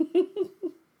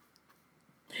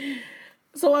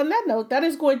 So on that note, that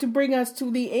is going to bring us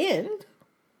to the end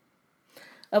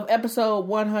of episode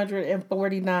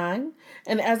 149.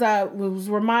 And as I was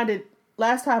reminded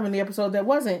last time in the episode that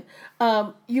wasn't,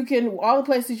 you can, all the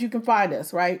places you can find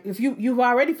us, right? If you've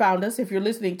already found us, if you're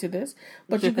listening to this,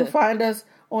 but you can find us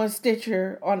on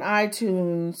Stitcher, on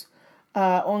iTunes,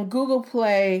 on Google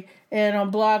Play, and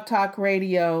on Blog Talk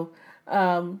Radio.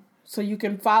 So you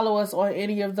can follow us on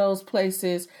any of those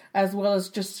places, as well as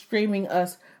just streaming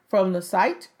us from the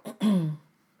site. Because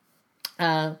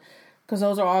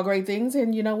those are all great things.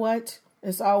 And you know what?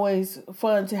 It's always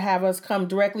fun to have us come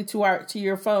directly to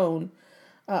your phone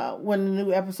when a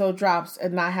new episode drops,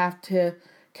 and not have to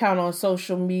count on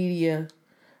social media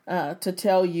to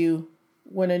tell you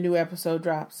when a new episode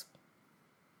drops.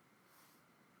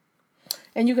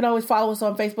 And you can always follow us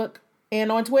on Facebook and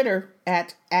on Twitter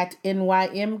at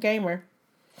NYMGamer.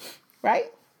 Right?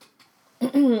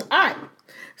 All right.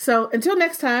 So until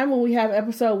next time, when we have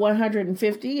episode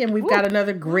 150, and we've got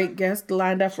another great guest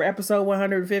lined up for episode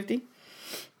 150,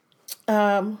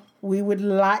 we would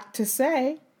like to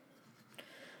say,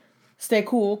 stay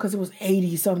cool, because it was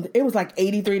 80 something. It was like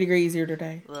 83 degrees here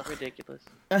today. Ugh, ridiculous.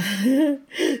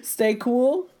 Stay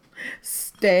cool.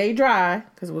 Stay dry,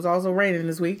 because it was also raining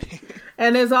this week.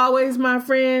 And as always, my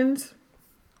friends,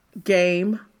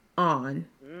 game on.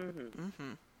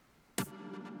 Mm-hmm.